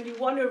to them and you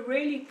want to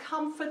really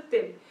comfort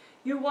them.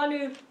 You want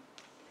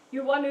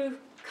to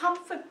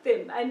comfort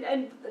them.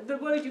 And the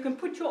word, you can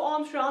put your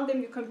arms around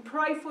them, you can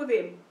pray for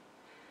them.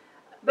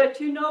 But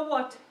you know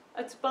what?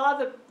 It's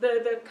by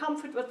the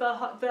comfort with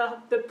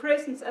the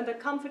presence and the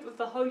comfort with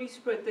the Holy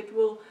Spirit that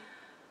will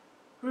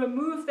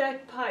remove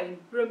that pain,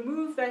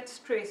 remove that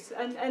stress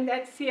and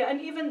that fear, and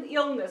even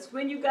illness.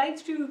 When you're going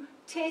through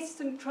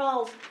tests and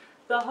trials,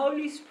 the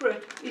Holy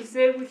Spirit is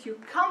there with you,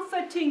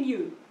 comforting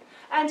you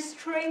and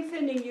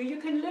strengthening you.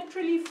 You can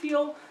literally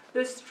feel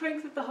the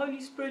strength of the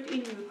Holy Spirit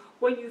in you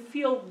when you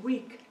feel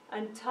weak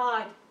and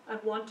tired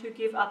and want to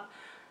give up.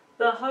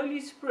 The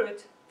Holy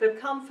Spirit, the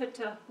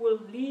Comforter, will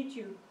lead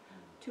you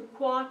to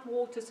quiet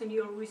waters, and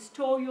He'll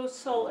restore your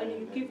soul, and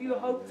He'll give you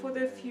hope for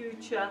the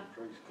future.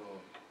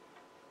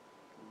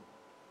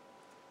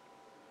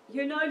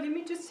 You know, let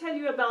me just tell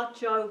you about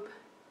Job.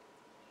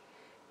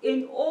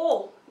 In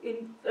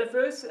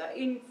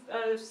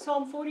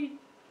Psalm 40,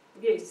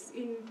 yes,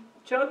 in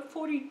Job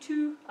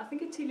 42, I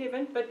think it's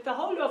 11, but the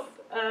whole of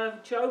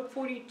Job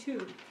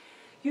 42,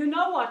 you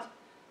know what?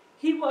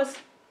 He was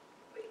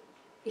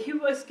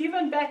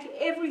given back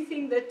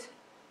everything that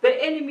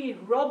the enemy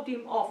robbed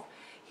him of.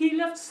 He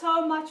lived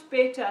so much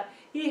better.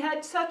 He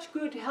had such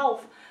good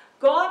health.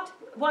 God,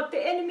 what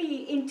the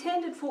enemy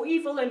intended for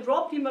evil and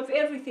robbed him of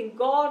everything,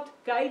 God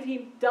gave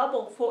him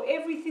double for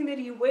everything that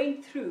he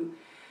went through.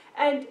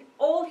 And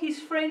all his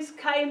friends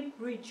came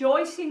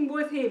rejoicing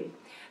with him.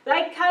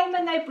 They came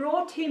and they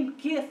brought him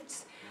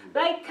gifts.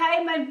 They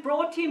came and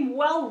brought him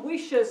well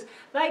wishes.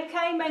 They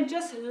came and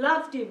just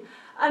loved him.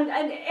 And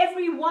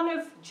every one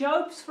of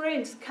Job's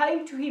friends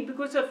came to him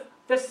because of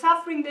the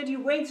suffering that he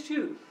went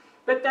through.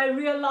 But they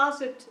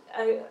realized that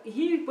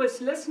he was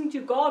listening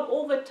to God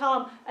all the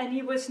time, and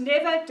he was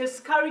never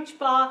discouraged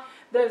by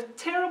the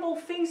terrible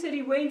things that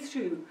he went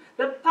through,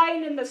 the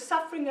pain and the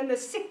suffering and the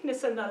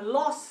sickness and the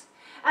loss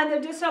and the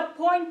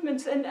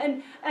disappointments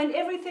and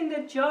everything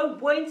that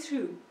Job went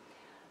through.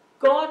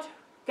 God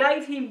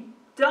gave him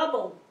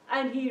double,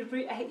 and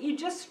he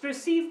just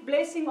received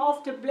blessing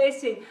after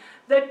blessing.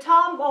 The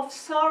time of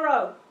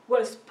sorrow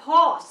was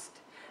past.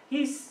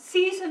 His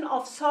season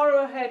of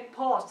sorrow had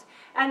passed,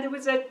 and there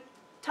was a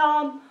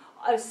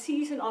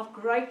season of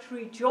great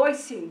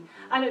rejoicing,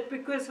 and it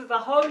because of the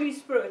Holy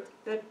Spirit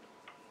that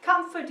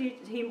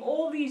comforted him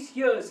all these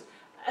years.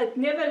 It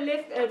never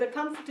left. The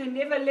Comforter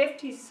never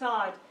left his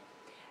side,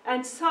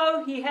 and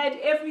so he had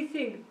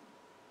everything,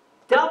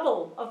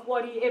 double of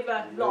what he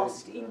ever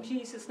lost, in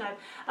Jesus' name.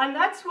 And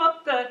that's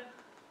what the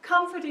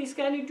Comforter is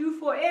going to do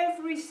for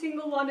every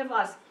single one of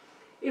us.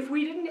 If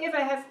we didn't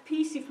ever have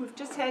peace, if we've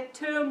just had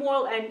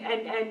turmoil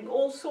and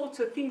all sorts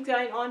of things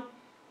going on,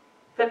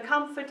 the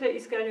Comforter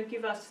is going to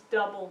give us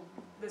double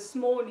this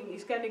morning.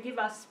 He's going to give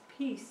us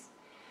peace.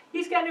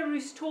 He's going to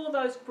restore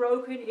those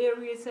broken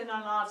areas in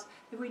our lives,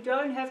 that we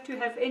don't have to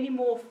have any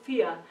more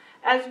fear.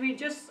 As we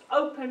just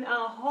open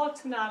our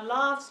hearts and our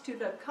lives to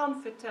the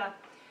Comforter,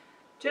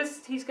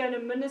 He's going to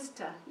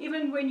minister.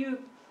 Even when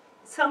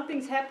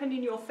something's happened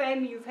in your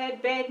family, you've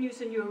had bad news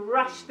and you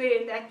rush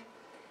there, and that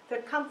the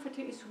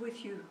Comforter is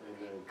with you,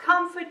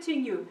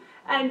 comforting you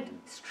and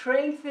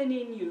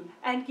strengthening you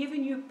and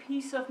giving you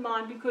peace of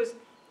mind, because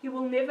He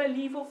will never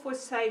leave or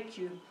forsake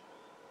you.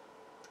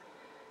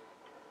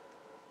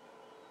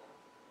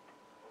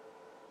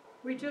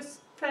 We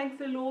just thank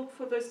the Lord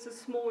for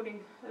this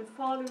morning. And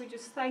Father, we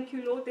just thank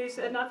you, Lord. There's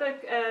another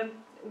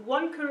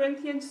 1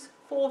 Corinthians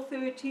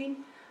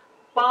 4:13.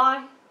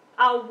 By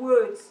our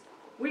words,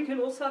 we can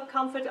also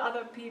comfort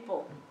other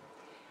people.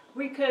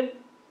 We can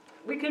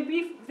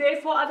be there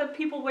for other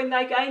people when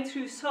they're going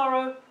through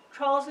sorrow,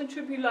 trials and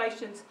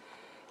tribulations.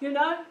 You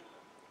know,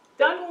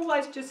 don't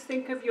always just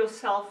think of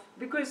yourself,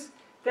 because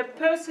the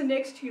person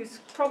next to you is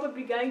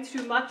probably going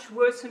through much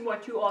worse than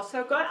what you are.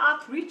 So go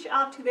out, reach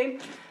out to them,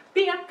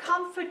 be a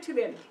comfort to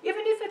them.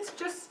 Even if it's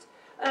just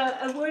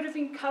a word of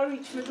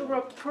encouragement or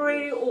a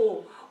prayer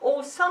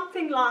or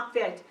something like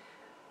that.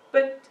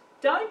 But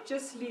don't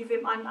just leave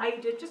them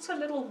unaided. Just a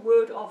little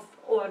word of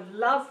or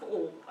love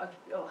or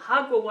a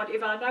hug or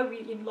whatever. I know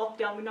we're in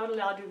lockdown, we're not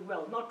allowed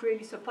to, not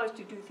really supposed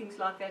to do things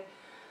like that.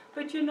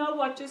 But you know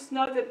what? Just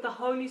know that the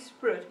Holy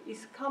Spirit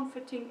is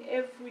comforting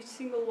every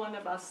single one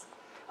of us.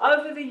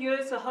 Over the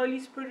years, the Holy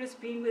Spirit has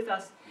been with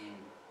us.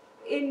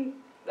 In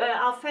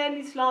our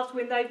families' lives,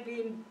 when they've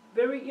been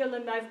very ill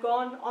and they've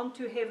gone on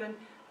to heaven,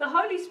 the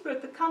Holy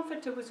Spirit, the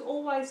Comforter, was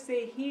always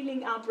there,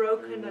 healing our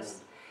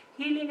brokenness,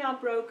 healing our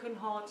broken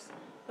hearts.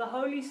 The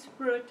Holy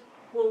Spirit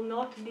will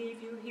not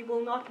leave you. He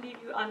will not leave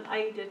you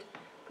unaided,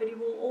 but He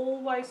will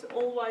always,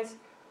 always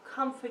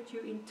comfort you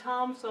in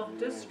times of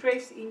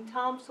distress, in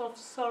times of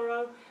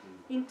sorrow,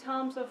 in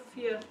times of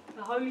fear.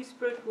 The Holy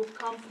Spirit will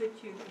comfort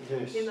you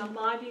in the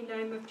mighty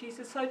name of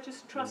Jesus. So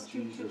just trust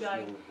Him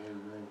today.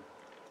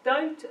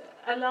 Don't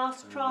allow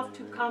strife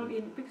to come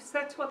in, because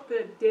that's what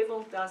the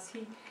devil does.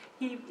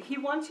 He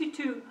wants you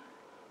to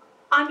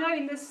I know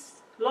in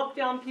this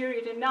lockdown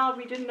period, and now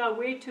we didn't know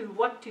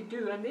what to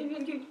do, and then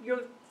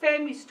your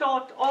family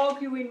start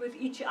arguing with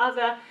each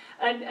other,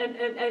 and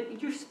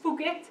you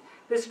forget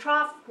the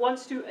strife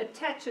wants to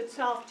attach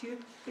itself to you.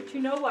 But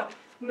you know what?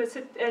 We must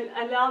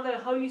allow the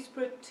Holy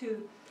Spirit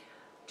to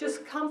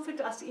just comfort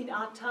us in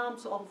our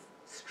times of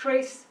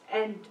stress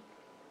and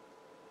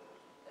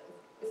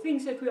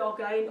things that we are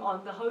going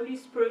on. The Holy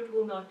Spirit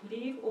will not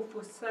leave or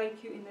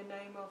forsake you in the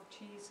name of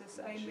Jesus.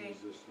 Amen.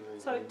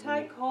 So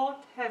take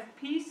heart, have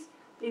peace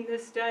in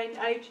this day and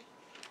age.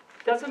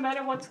 Doesn't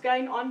matter what's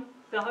going on.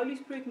 The Holy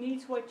Spirit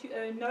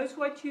knows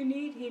what you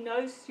need. He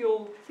knows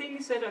your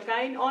things that are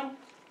going on,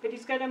 but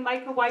He's going to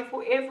make a way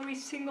for every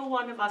single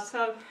one of us.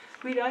 So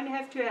we don't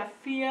have to have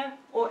fear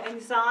or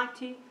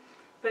anxiety,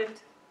 but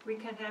we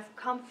can have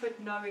comfort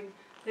knowing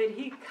that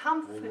He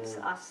comforts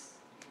us.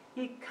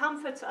 He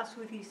comforts us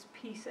with His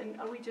peace, and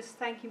we just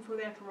thank Him for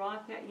that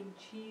right now in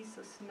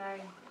Jesus'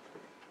 name.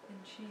 In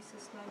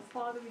Jesus' name.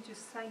 Father, we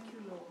just thank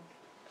you, Lord.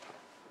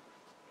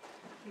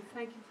 We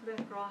thank you for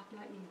that right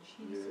now in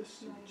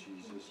Jesus' name. In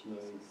Jesus'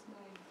 name.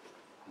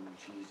 In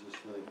Jesus'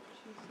 name.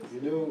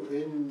 You know,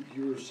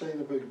 you were saying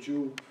about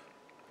Job,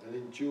 and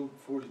in Job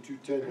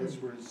 42:10, that's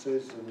where it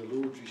says, and the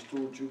Lord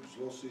restored Job's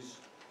losses.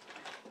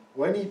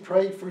 When he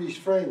prayed for his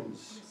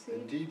friends,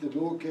 indeed the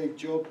Lord gave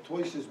Job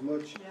twice as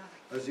much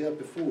as he had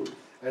before.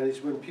 And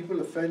it's when people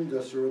offend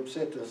us or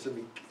upset us and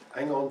we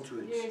hang on to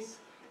it. Yes.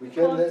 We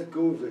can't let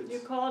go of it. You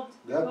can't.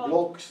 That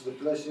blocks the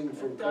blessing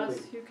from coming.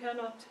 You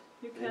cannot.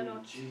 You cannot.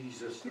 In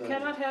Jesus' You name.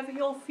 cannot have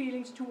ill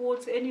feelings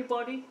towards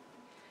anybody.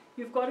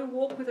 You've got to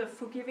walk with a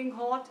forgiving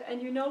heart.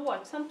 And you know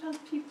what? Sometimes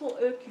people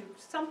irk you.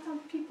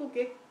 Sometimes people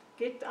get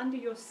under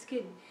your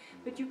skin.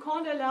 But you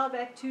can't allow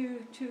that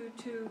to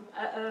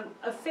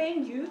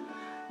offend you.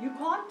 You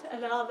can't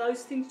allow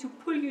those things to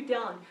pull you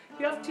down.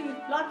 You have to,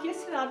 like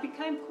yesterday, I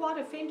became quite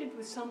offended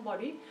with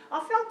somebody. I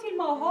felt in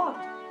my heart.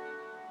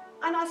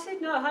 And I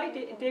said, no,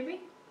 hey,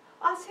 Debbie.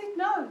 I said,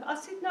 no,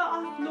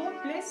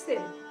 Lord, bless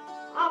them.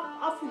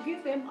 I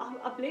forgive them.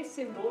 I bless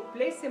them, Lord.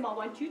 Bless them. I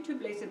want you to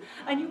bless them.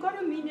 And you've got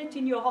to mean it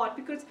in your heart,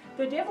 because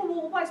the devil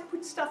will always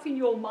put stuff in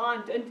your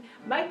mind and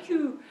make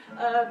you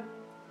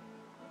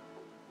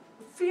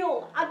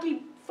feel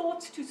ugly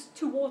thoughts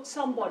towards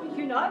somebody.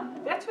 You know,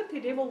 that's what the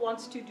devil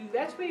wants to do.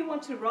 That's where he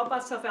wants to rob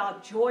us of our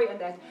joy and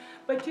that.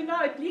 But you know,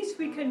 at least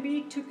we can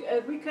we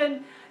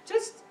can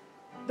just,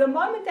 the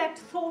moment that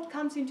thought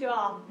comes into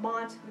our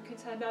minds, we can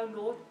say, no,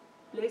 Lord,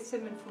 bless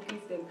them and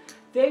forgive them.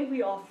 Then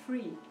we are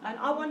free. And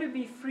I want to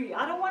be free.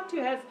 I don't want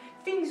to have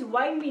things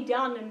weighing me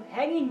down and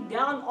hanging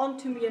down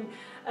onto me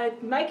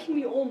and making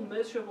me all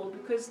miserable,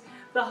 because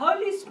the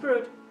Holy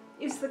Spirit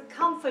is the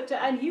comforter,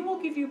 and He will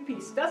give you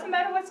peace. Doesn't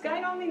matter what's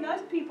going on in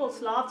those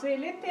people's lives there.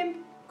 Let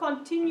them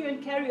continue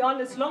and carry on.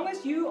 As long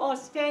as you are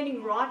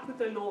standing right with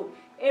the Lord,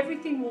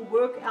 everything will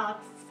work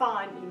out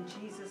fine in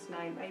Jesus'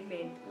 name.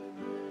 Amen.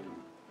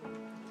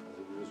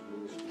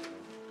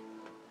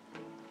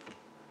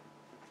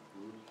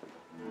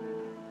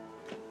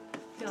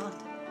 Praise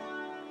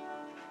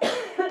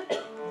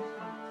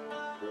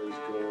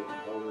God.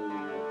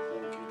 Hallelujah.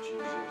 Thank you,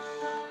 Jesus.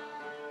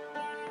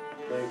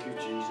 Thank you,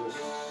 Jesus.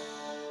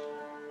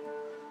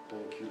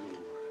 Thank you,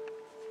 Lord.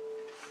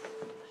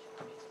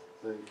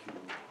 Thank you,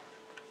 Lord.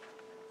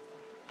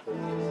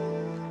 Thank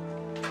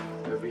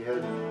you. Every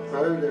head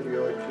bowed, every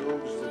eye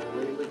closed in the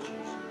name of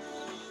Jesus.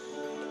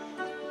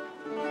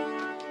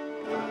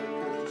 I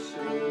can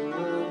sing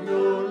of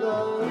your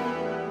love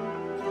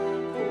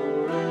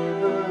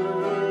forever.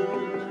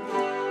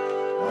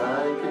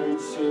 I can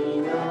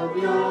sing of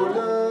your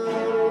love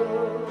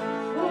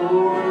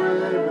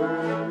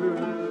forever.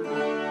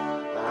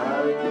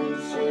 I can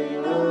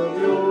sing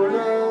of your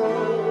love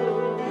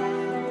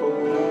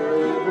forever.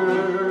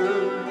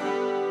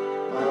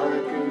 I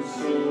can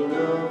sing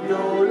of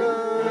your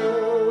love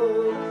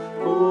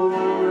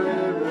forever.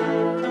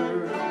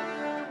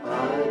 I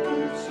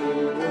can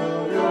sing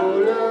of your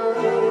love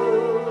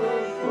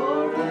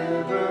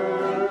forever.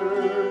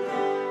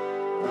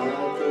 I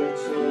can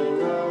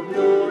sing of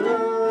your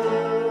love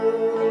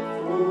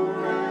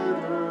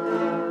forever.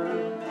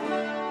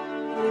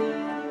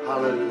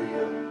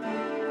 Hallelujah.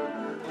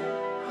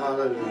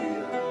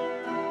 Hallelujah.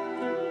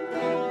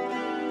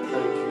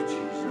 Thank you,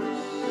 Jesus.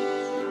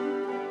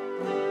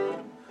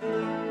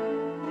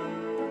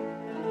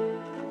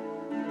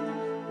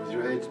 With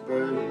your heads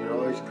bowed and your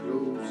eyes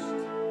closed,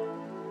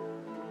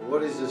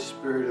 what is the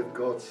Spirit of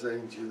God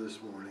saying to you this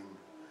morning?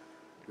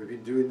 We've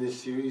been doing this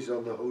series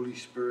on the Holy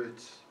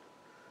Spirit.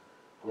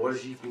 What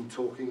has He been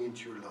talking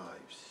into your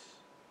lives?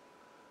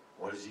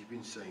 What has He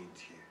been saying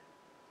to you?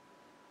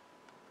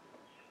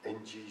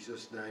 In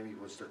Jesus' name, He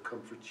wants to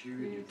comfort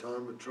you in your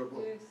time of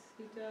trouble. Yes,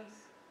 He does.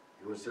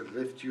 He wants to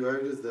lift you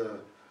out of the,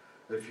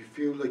 if you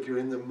feel like you're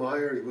in the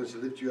mire, He wants to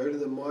lift you out of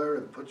the mire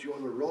and put you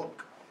on a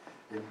rock.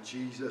 In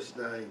Jesus'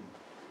 name.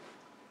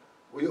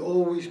 We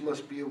always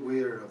must be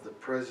aware of the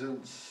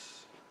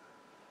presence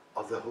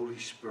of the Holy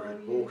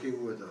Spirit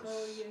walking with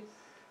us,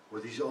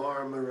 with His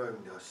arm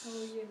around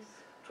us,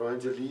 trying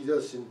to lead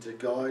us and to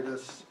guide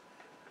us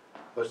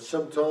But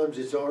sometimes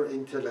it's our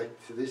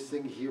intellect, this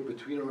thing here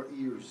between our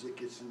ears, that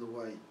gets in the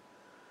way.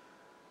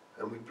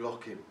 And we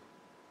block him.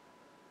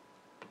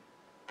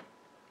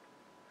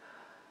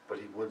 But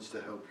he wants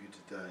to help you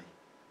today.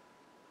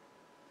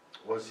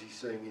 What's he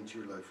saying into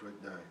your life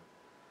right now?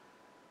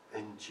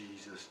 In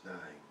Jesus'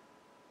 name.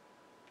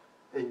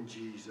 In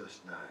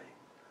Jesus' name.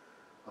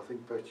 I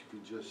think perhaps you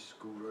could just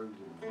go around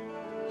and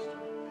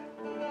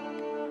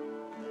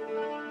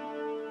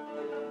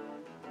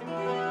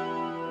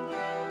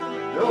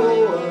no,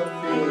 I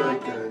feel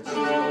like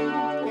dancing.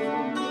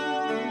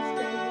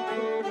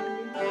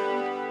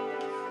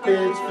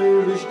 It's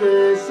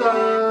foolishness, I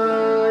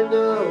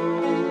know.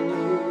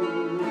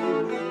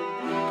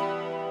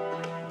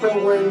 But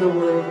when the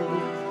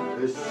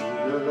world is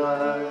seen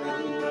alive,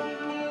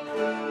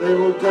 they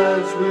will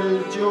dance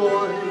with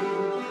joy,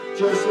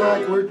 just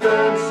like we're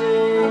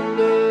dancing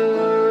now.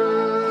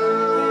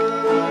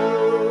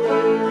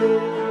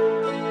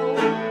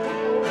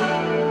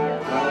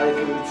 I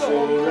could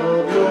sing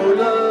of your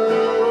love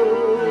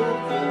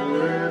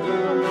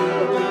forever.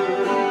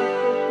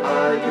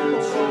 I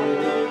could sing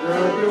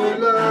of your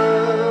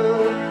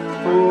love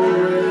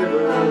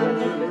forever.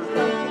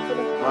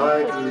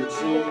 I could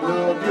sing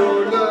of your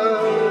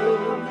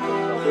love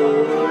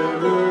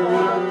forever.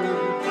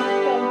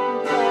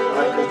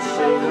 I could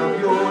sing of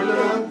your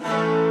love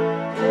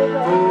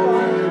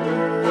forever.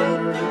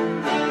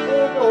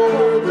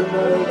 Over the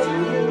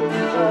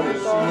mountains and the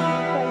sea,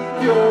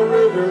 your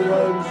river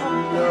runs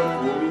with love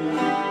for me.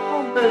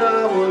 And I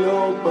will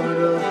open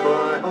up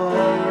my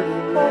heart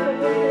and let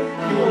the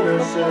healer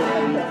set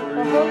me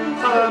free.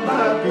 I'm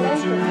happy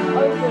to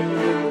live the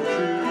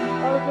truth,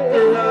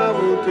 and I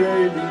will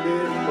daily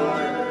lift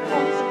my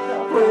hands,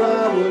 for I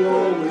will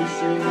always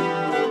sing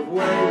of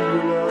when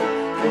your love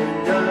came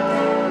down.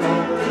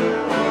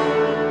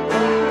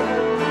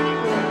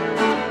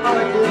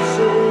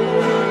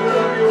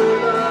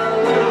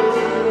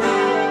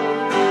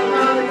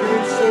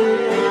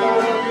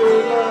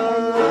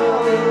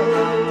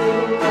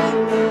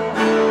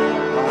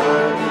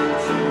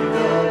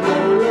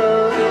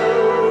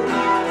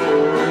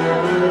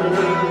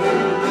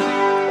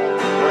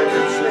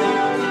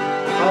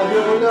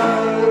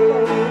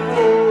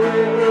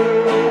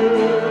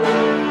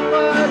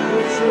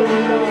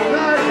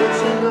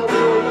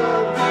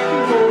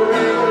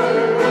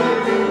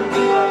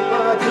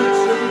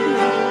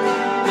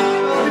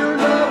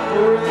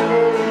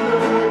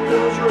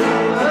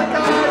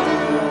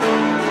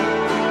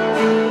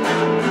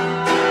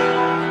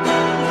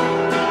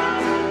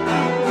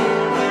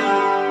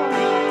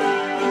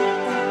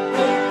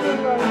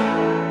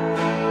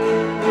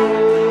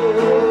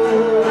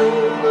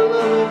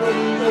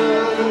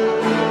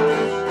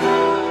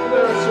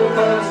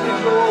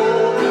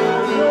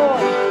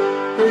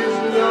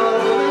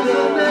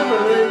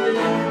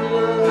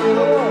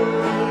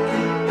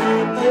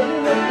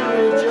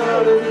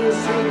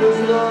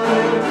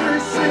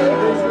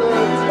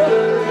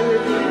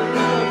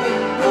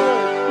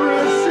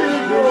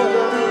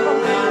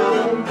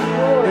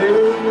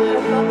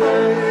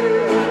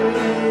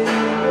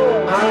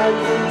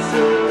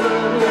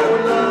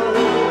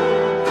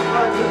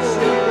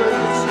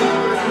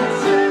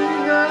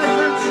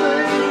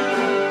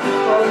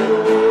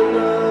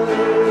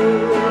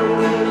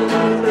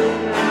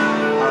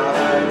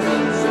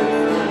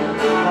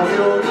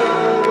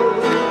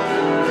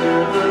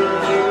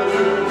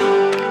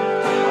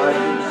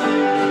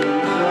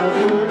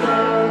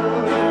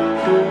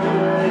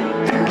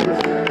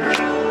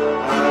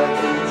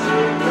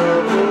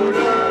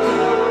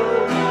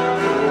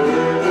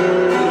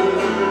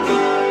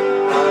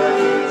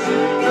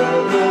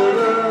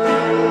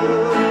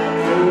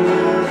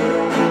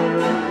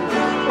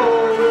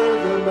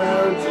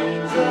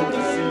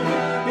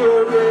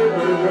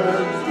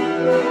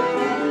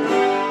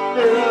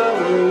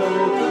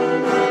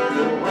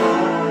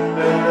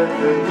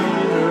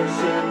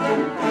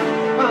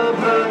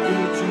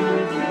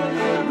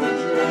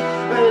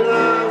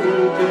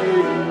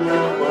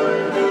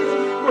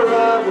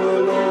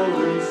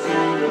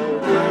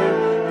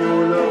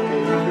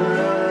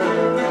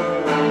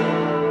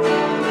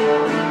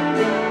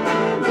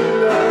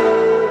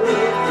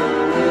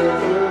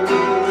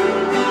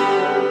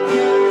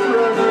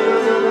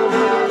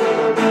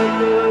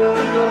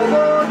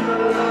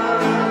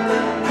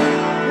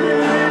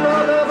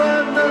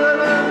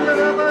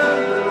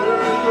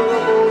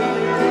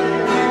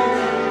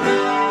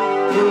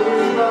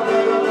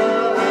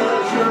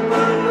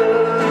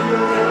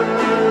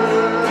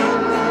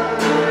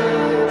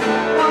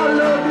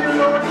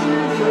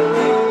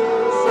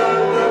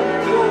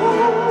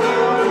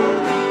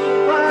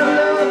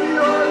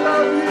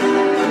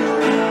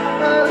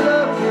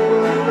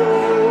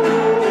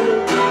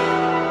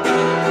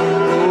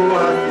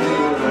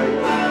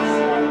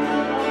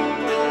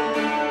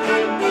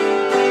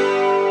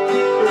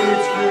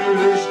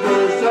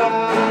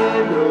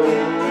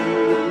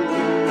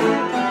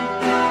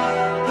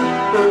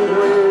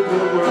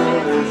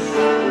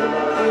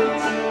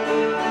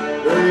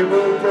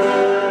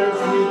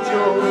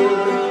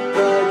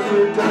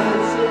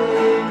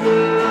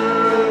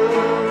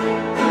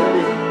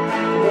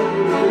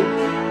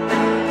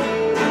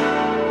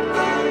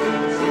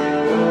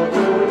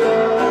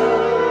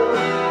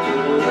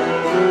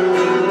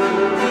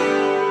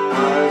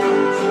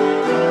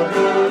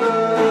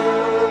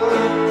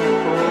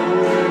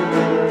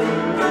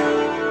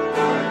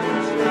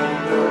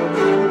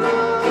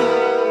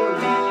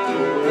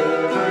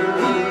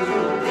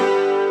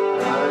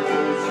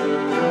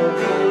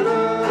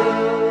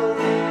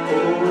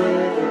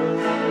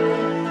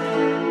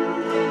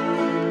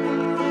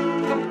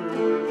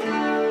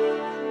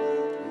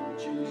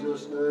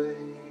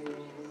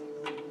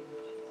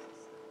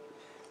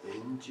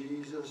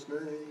 Jesus'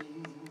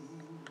 name.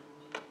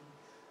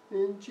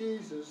 In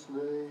Jesus'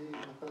 name.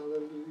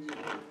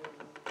 Hallelujah.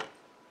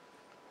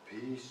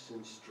 Peace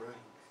and strength.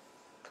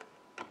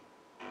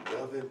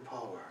 Love and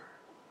power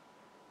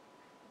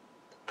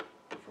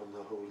from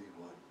the Holy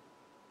One,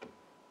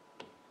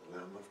 the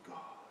Lamb of God,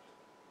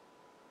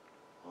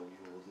 on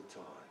you all the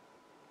time.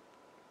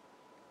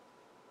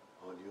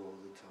 On you all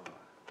the time.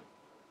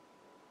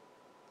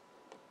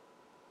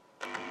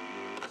 On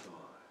you all the time.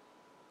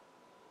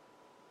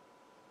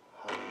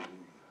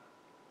 Hallelujah.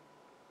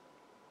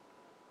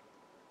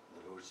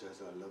 The Lord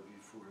says, I love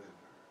you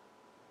forever.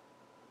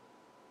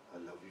 I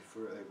love you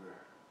forever.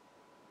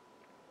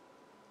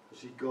 You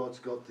see, God's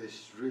got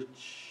this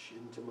rich,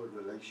 intimate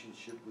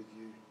relationship with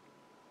you.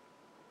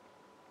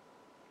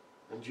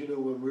 And you know,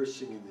 when we're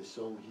singing this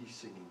song, He's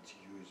singing to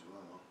you as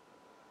well.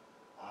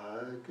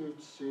 I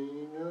could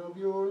sing of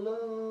your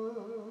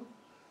love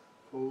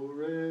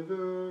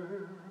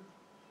forever.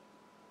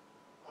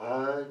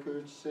 I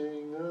could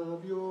sing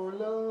of your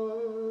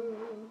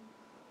love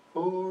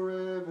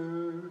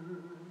forever.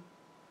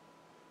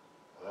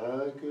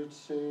 I could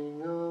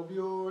sing of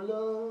your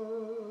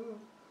love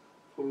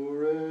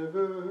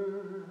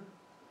forever.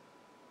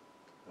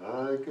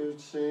 I could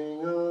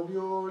sing of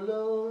your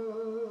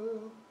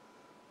love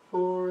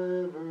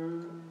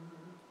forever.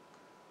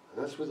 And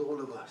that's with all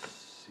of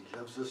us. He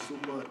loves us so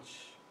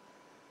much.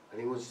 And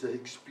He wants to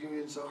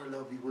experience our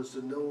love. He wants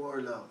to know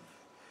our love.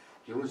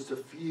 He wants to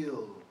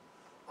feel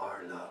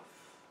our love.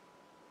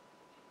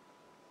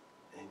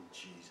 In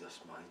Jesus'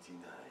 mighty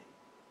name.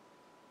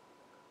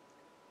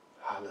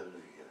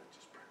 Hallelujah.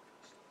 Just pray for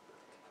us.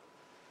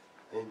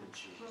 In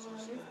Jesus' I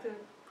name. left the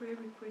prayer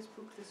request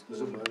book this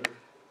Doesn't morning.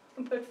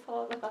 matter. But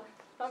Father,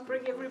 I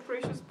bring every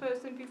precious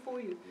person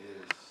before you.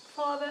 Yes.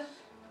 Father,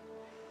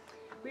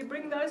 we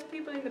bring those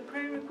people in the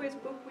prayer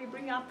request book. We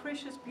bring our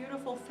precious,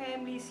 beautiful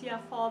families here,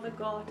 Father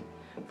God.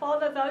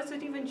 Father, those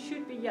that even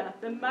should be here,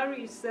 the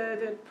Murrays,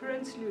 the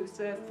Prinslus,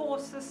 the 4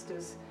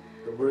 sisters.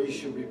 The Murrays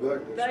should be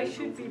back next They week,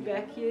 should be hopefully.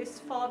 back, yes,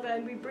 Father.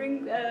 And we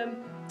bring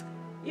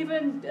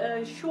even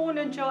Sean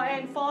and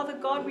Joanne, Father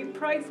God. We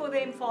pray for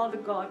them, Father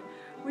God.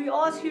 We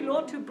ask you,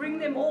 Lord, to bring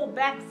them all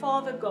back,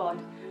 Father God.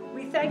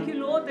 We thank you,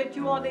 Lord, that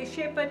you are their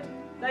shepherd.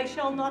 They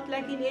shall not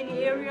lack in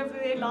any area of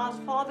their lives,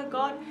 Father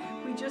God.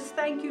 We just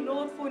thank you,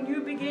 Lord, for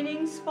new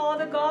beginnings,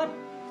 Father God.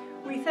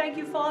 We thank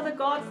you, Father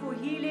God, for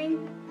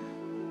healing.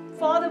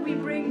 Father, we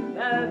bring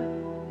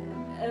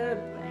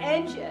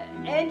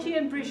Angie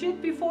and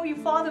Brigitte before you,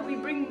 Father. We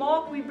bring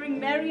Mark, we bring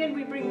Marion,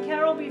 we bring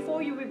Carol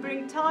before you. We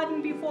bring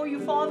Tyden before you,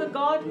 Father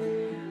God.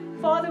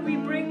 Father, we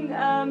bring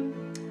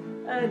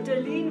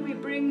Darlene, we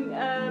bring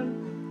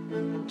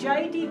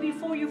JD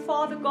before you,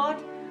 Father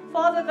God.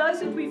 Father, those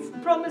that we've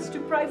promised to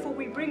pray for,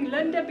 we bring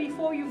Linda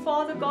before you,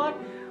 Father God.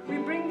 We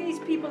bring these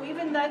people,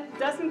 even that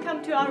doesn't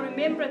come to our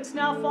remembrance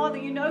now, Father.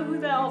 You know who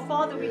they are,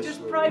 Father. We Yes, just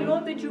Lord. pray,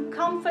 Lord, that you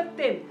comfort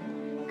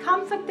them.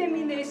 Comfort them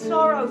in their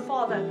sorrow,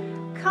 Father.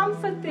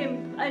 Comfort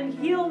them and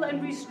heal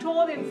and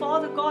restore them,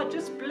 Father God.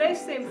 Just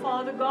bless them,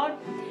 Father God.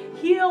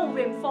 Heal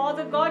them,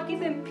 Father God. Give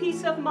them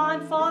peace of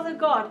mind, Father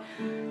God.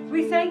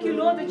 We thank you,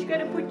 Lord, that you're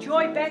going to put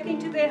joy back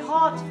into their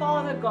hearts,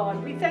 Father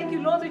God. We thank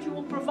you, Lord, that you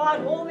will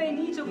provide all their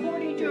needs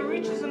according to your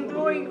riches and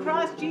glory in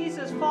Christ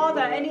Jesus,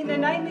 Father. And in the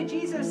name of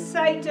Jesus,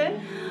 Satan,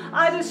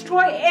 I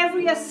destroy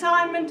every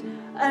assignment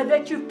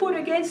that you've put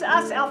against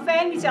us, our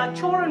families, our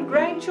children,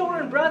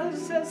 grandchildren,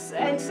 brothers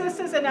and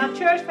sisters, and our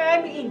church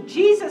family. In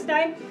Jesus'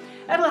 name,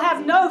 it'll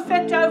have no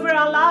effect over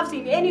our lives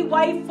in any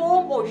way,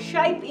 form, or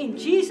shape, in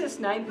Jesus'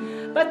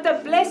 name. But the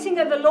blessing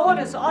of the Lord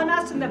is on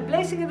us, and the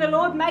blessing of the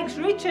Lord makes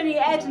rich, and He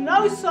adds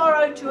no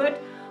sorrow to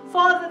it.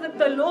 Father, that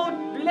the Lord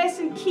bless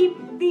and keep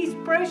these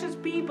precious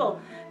people.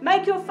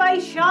 Make your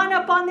face shine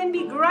upon them,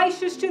 be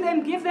gracious to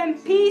them, give them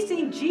peace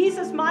in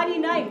Jesus' mighty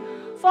name.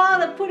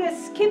 Father, put a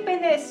skip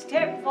in their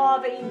step,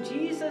 Father, in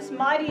Jesus'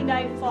 mighty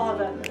name,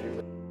 Father.